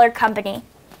 billion company.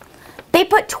 They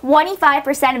put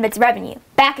 25% of its revenue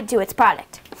back into its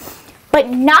product. But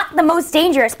not the most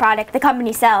dangerous product the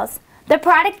company sells, the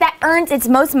product that earns its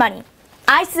most money.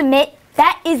 I submit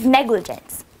that is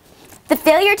negligence. The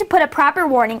failure to put a proper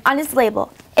warning on its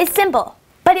label is simple,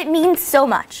 but it means so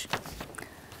much.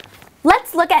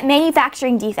 Let's look at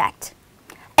manufacturing defect.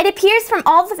 It appears from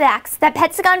all the facts that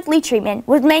Petsicon flea treatment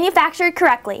was manufactured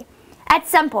correctly at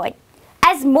some point,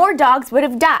 as more dogs would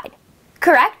have died.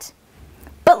 Correct?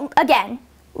 But again,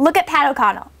 look at Pat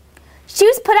O'Connell. She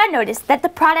was put on notice that the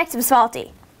product was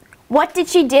faulty. What did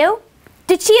she do?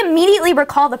 Did she immediately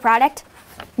recall the product?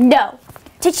 No.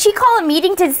 Did she call a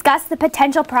meeting to discuss the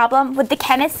potential problem with the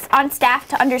chemists on staff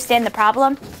to understand the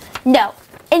problem? No.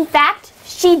 In fact,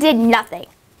 she did nothing.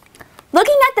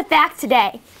 Looking at the facts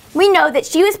today, we know that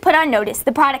she was put on notice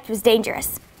the product was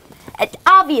dangerous. It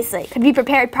obviously could be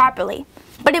prepared properly,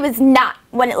 but it was not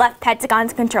when it left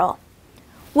Pentagon's control.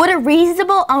 Would a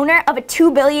reasonable owner of a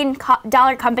 $2 billion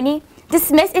company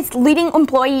dismiss its leading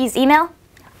employee's email?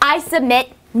 I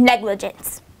submit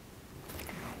negligence.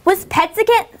 Was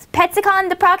Petsicon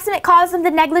the proximate cause of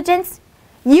the negligence?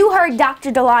 You heard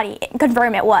Dr. Delaney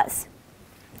confirm it was.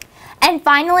 And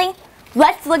finally,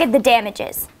 let's look at the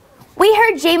damages. We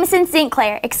heard Jameson St.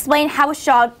 Clair explain how a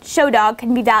show dog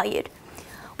can be valued.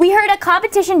 We heard a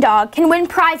competition dog can win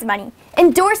prize money,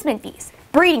 endorsement fees,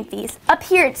 breeding fees,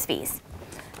 appearance fees.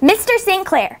 Mr. St.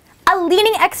 Clair, a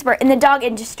leading expert in the dog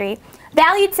industry,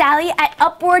 valued Sally at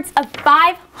upwards of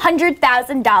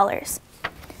 $500,000.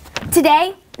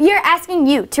 Today, we are asking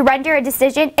you to render a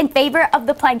decision in favor of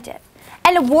the plaintiff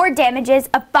and award damages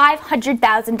of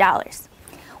 $500,000.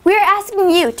 We are asking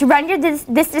you to render this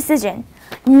decision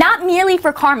not merely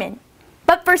for Carmen,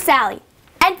 but for Sally,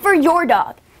 and for your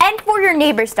dog, and for your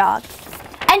neighbor's dog,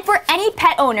 and for any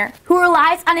pet owner who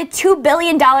relies on a $2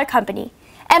 billion company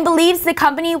and believes the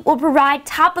company will provide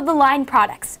top-of-the-line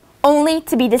products, only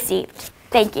to be deceived.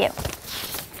 Thank you.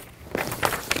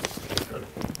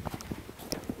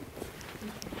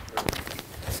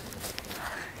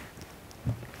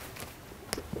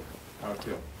 How it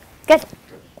feel? Good.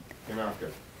 Came out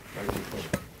good. Nice and clean.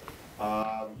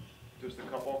 Just a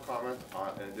couple of comments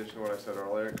in addition to what I said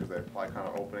earlier, because they apply kind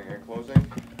of opening and closing.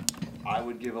 I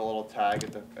would give a little tag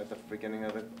at the beginning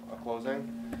of the closing,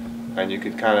 and you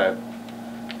could kind of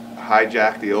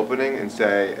hijack the opening and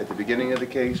say, at the beginning of the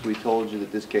case, we told you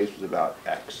that this case was about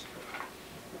X.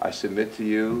 I submit to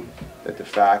you that the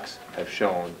facts have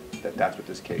shown that that's what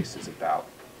this case is about,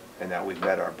 and that we've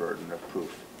met our burden of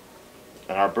proof.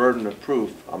 And our burden of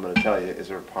proof, I'm going to tell you,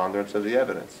 is a preponderance of the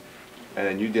evidence. And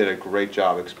then you did a great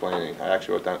job explaining. I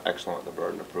actually wrote down excellent, the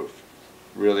burden of proof.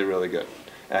 Really, really good.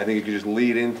 And I think you could just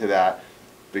lead into that,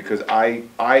 because I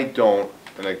don't,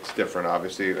 and it's different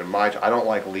obviously, I don't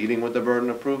like leading with the burden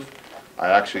of proof. I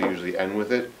actually usually end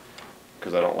with it,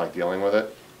 because I don't like dealing with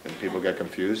it, and people get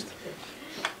confused.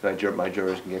 My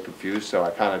jurors can get confused, so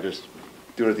I kind of just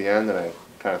do it at the end, and I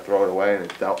kind of throw it away, and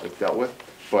it's dealt with.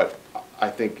 But I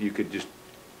think you could just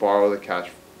borrow the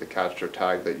catch or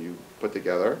tag that you put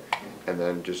together, and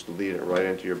then just lead it right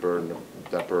into your burden.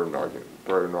 That burden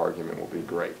argument will be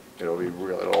great. It'll be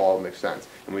real. It'll all make sense.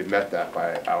 And we've met that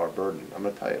by our burden. I'm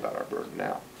going to tell you about our burden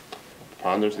now.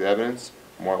 Preponderance of the evidence.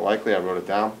 More likely, I wrote it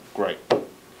down. Great.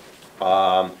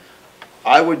 I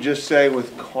would just say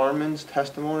with Carmen's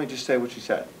testimony, just say what she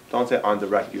said. Don't say on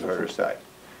direct you heard her say,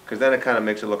 because then it kind of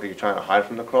makes it look like you're trying to hide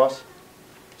from the cross.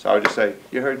 So I would just say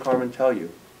you heard Carmen tell you,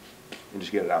 and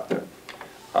just get it out there.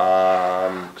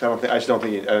 Because I don't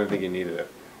think you needed it.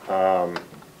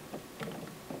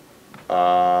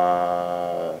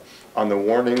 On the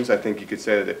warnings, I think you could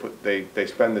say that they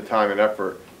spend the time and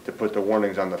effort to put the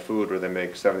warnings on the food where they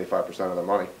make 75% of the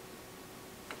money.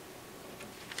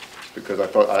 Because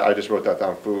I just wrote that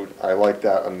down, food. I like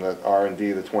that on the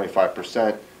R&D, the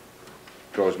 25%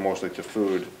 goes mostly to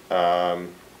food. I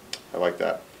like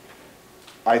that.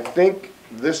 I think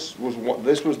this was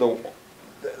the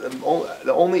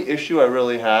only issue I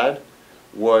really had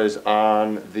was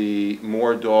on the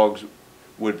more dogs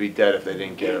would be dead if they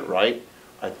didn't get it right.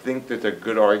 I think that's a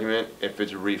good argument if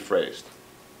it's rephrased.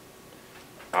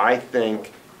 I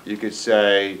think you could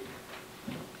say,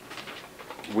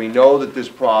 we know that this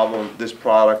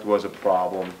product was a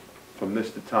problem from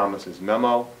Mr. Thomas's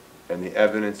memo and the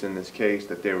evidence in this case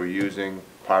that they were using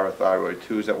parathyroid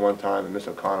 2s at one time, and Ms.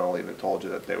 O'Connell even told you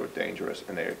that they were dangerous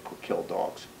and they killed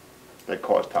dogs. They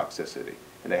caused toxicity,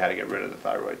 and they had to get rid of the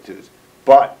thyroid 2s.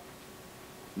 But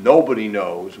nobody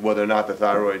knows whether or not the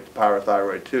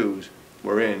parathyroid 2s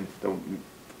were in the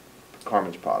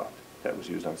Carmen's product that was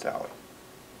used on Sally.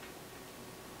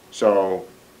 So,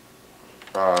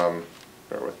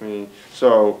 bear with me.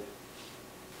 So,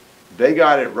 they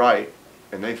got it right,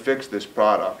 and they fixed this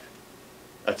product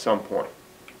at some point,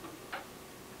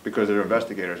 because their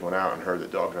investigators went out and heard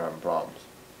that dogs were having problems.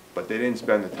 But they didn't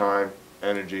spend the time,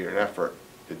 energy, or effort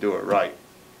to do it right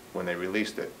when they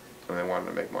released it, when they wanted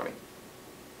to make money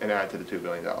and add to the $2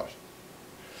 billion.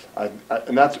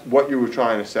 And that's what you were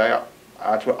trying to say.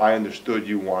 That's what I understood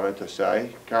you wanted to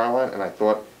say, Caroline, and I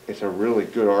thought it's a really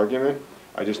good argument.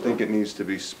 I just think it needs to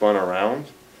be spun around,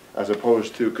 as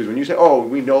opposed to, because when you say, oh,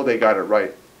 we know they got it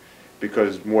right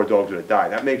because more dogs would have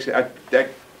died, that makes it, that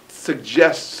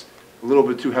suggests a little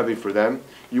bit too heavy for them.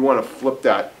 You want to flip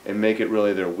that and make it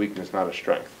really their weakness, not a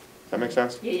strength. Does that make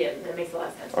sense? Yeah, that makes a lot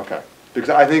of sense. Okay. Because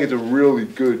I think it's a really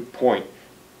good point.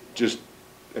 Just,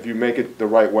 if you make it the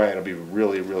right way, it'll be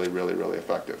really, really, really, really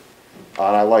effective.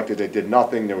 And I liked that they did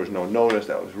nothing, there was no notice,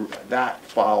 that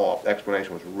follow-up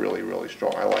explanation was really, really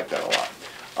strong. I like that a lot.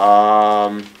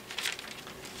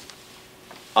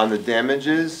 On the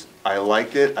damages, I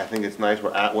liked it. I think it's nice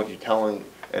we're at what you're telling,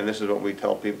 and this is what we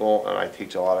tell people, and I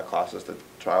teach a lot of classes to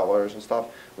trial lawyers and stuff.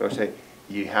 We always say,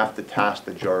 you have to task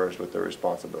the jurors with their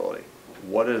responsibility.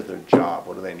 What is their job?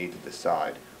 What do they need to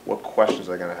decide? What questions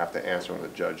are they going to have to answer when the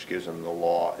judge gives them the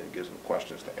law and gives them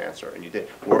questions to answer? And you did.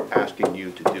 We're asking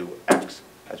you to do X.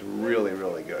 That's really,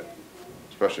 really good.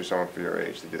 Especially someone for your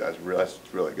age to do that. That's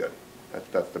really good.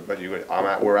 That's the. But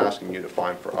we're asking you to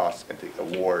find for us and to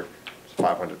award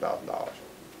 $500,000.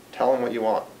 Tell them what you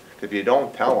want. If you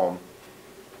don't tell them,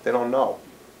 they don't know.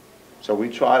 So we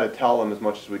try to tell them as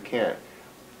much as we can.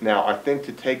 Now, I think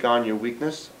to take on your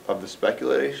weakness of the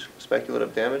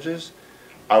speculative damages,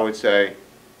 I would say,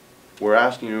 we're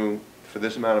asking you for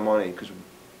this amount of money because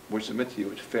we submit to you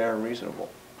it's fair and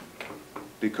reasonable.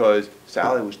 Because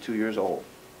Sally was 2 years old.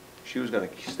 She was going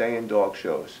to stay in dog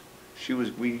shows.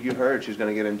 You heard she was going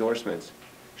to get endorsements.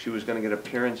 She was going to get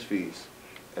appearance fees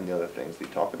and the other things that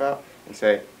you talked about. And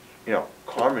say, you know,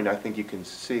 Carmen, I think you can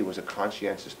see, was a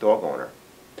conscientious dog owner.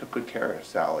 Took good care of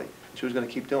Sally. She was going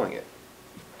to keep doing it.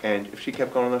 And if she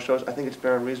kept going on those shows, I think it's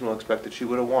fair and reasonable to expect that she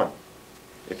would have won.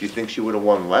 If you think she would have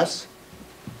won less,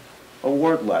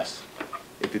 award less.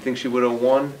 If you think she would have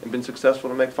won and been successful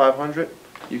to make 500,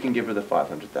 you can give her the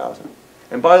 500,000.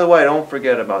 And by the way, don't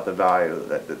forget about the value,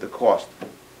 the cost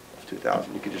of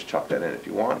 2,000. You can just chuck that in if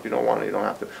you want. If you don't want it, you don't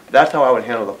have to. But that's how I would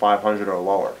handle the 500 or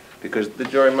lower, because the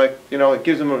jury might, you know, it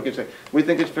gives them. It can say, we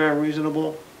think it's fair and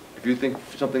reasonable. If you think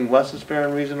something less is fair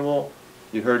and reasonable,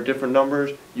 you heard different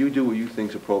numbers. You do what you think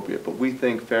is appropriate. But we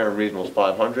think fair and reasonable is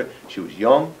 500. She was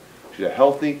young. She's a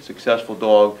healthy, successful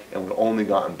dog, and would only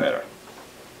gotten better.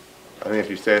 I think if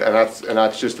you say, and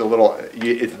that's just a little,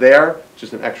 it's there, it's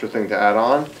just an extra thing to add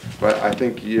on, but I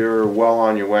think you're well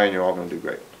on your way and you're all going to do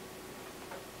great.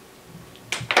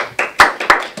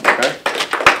 Okay?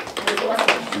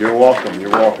 You're welcome,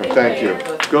 thank you.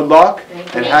 Good luck,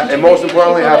 and most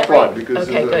importantly, have fun, because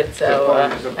Okay, good, it's so a I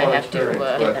fun have to,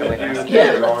 experience.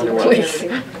 yeah, You're on your way. please,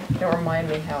 don't remind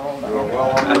me how old I You're am.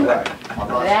 well on your way. I'm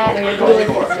not That sure. you're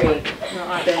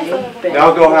Not doing sure. great.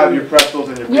 Now go have your pretzels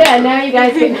and your pizza. Yeah, now you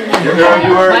guys can. You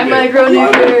earned My it.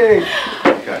 microneuter.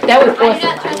 Okay. That was I awesome.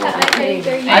 got that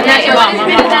microneuter. I'm not your mom.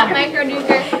 That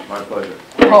microneuter. My pleasure.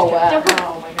 Oh, wow.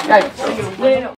 Oh, my God. No, no, no.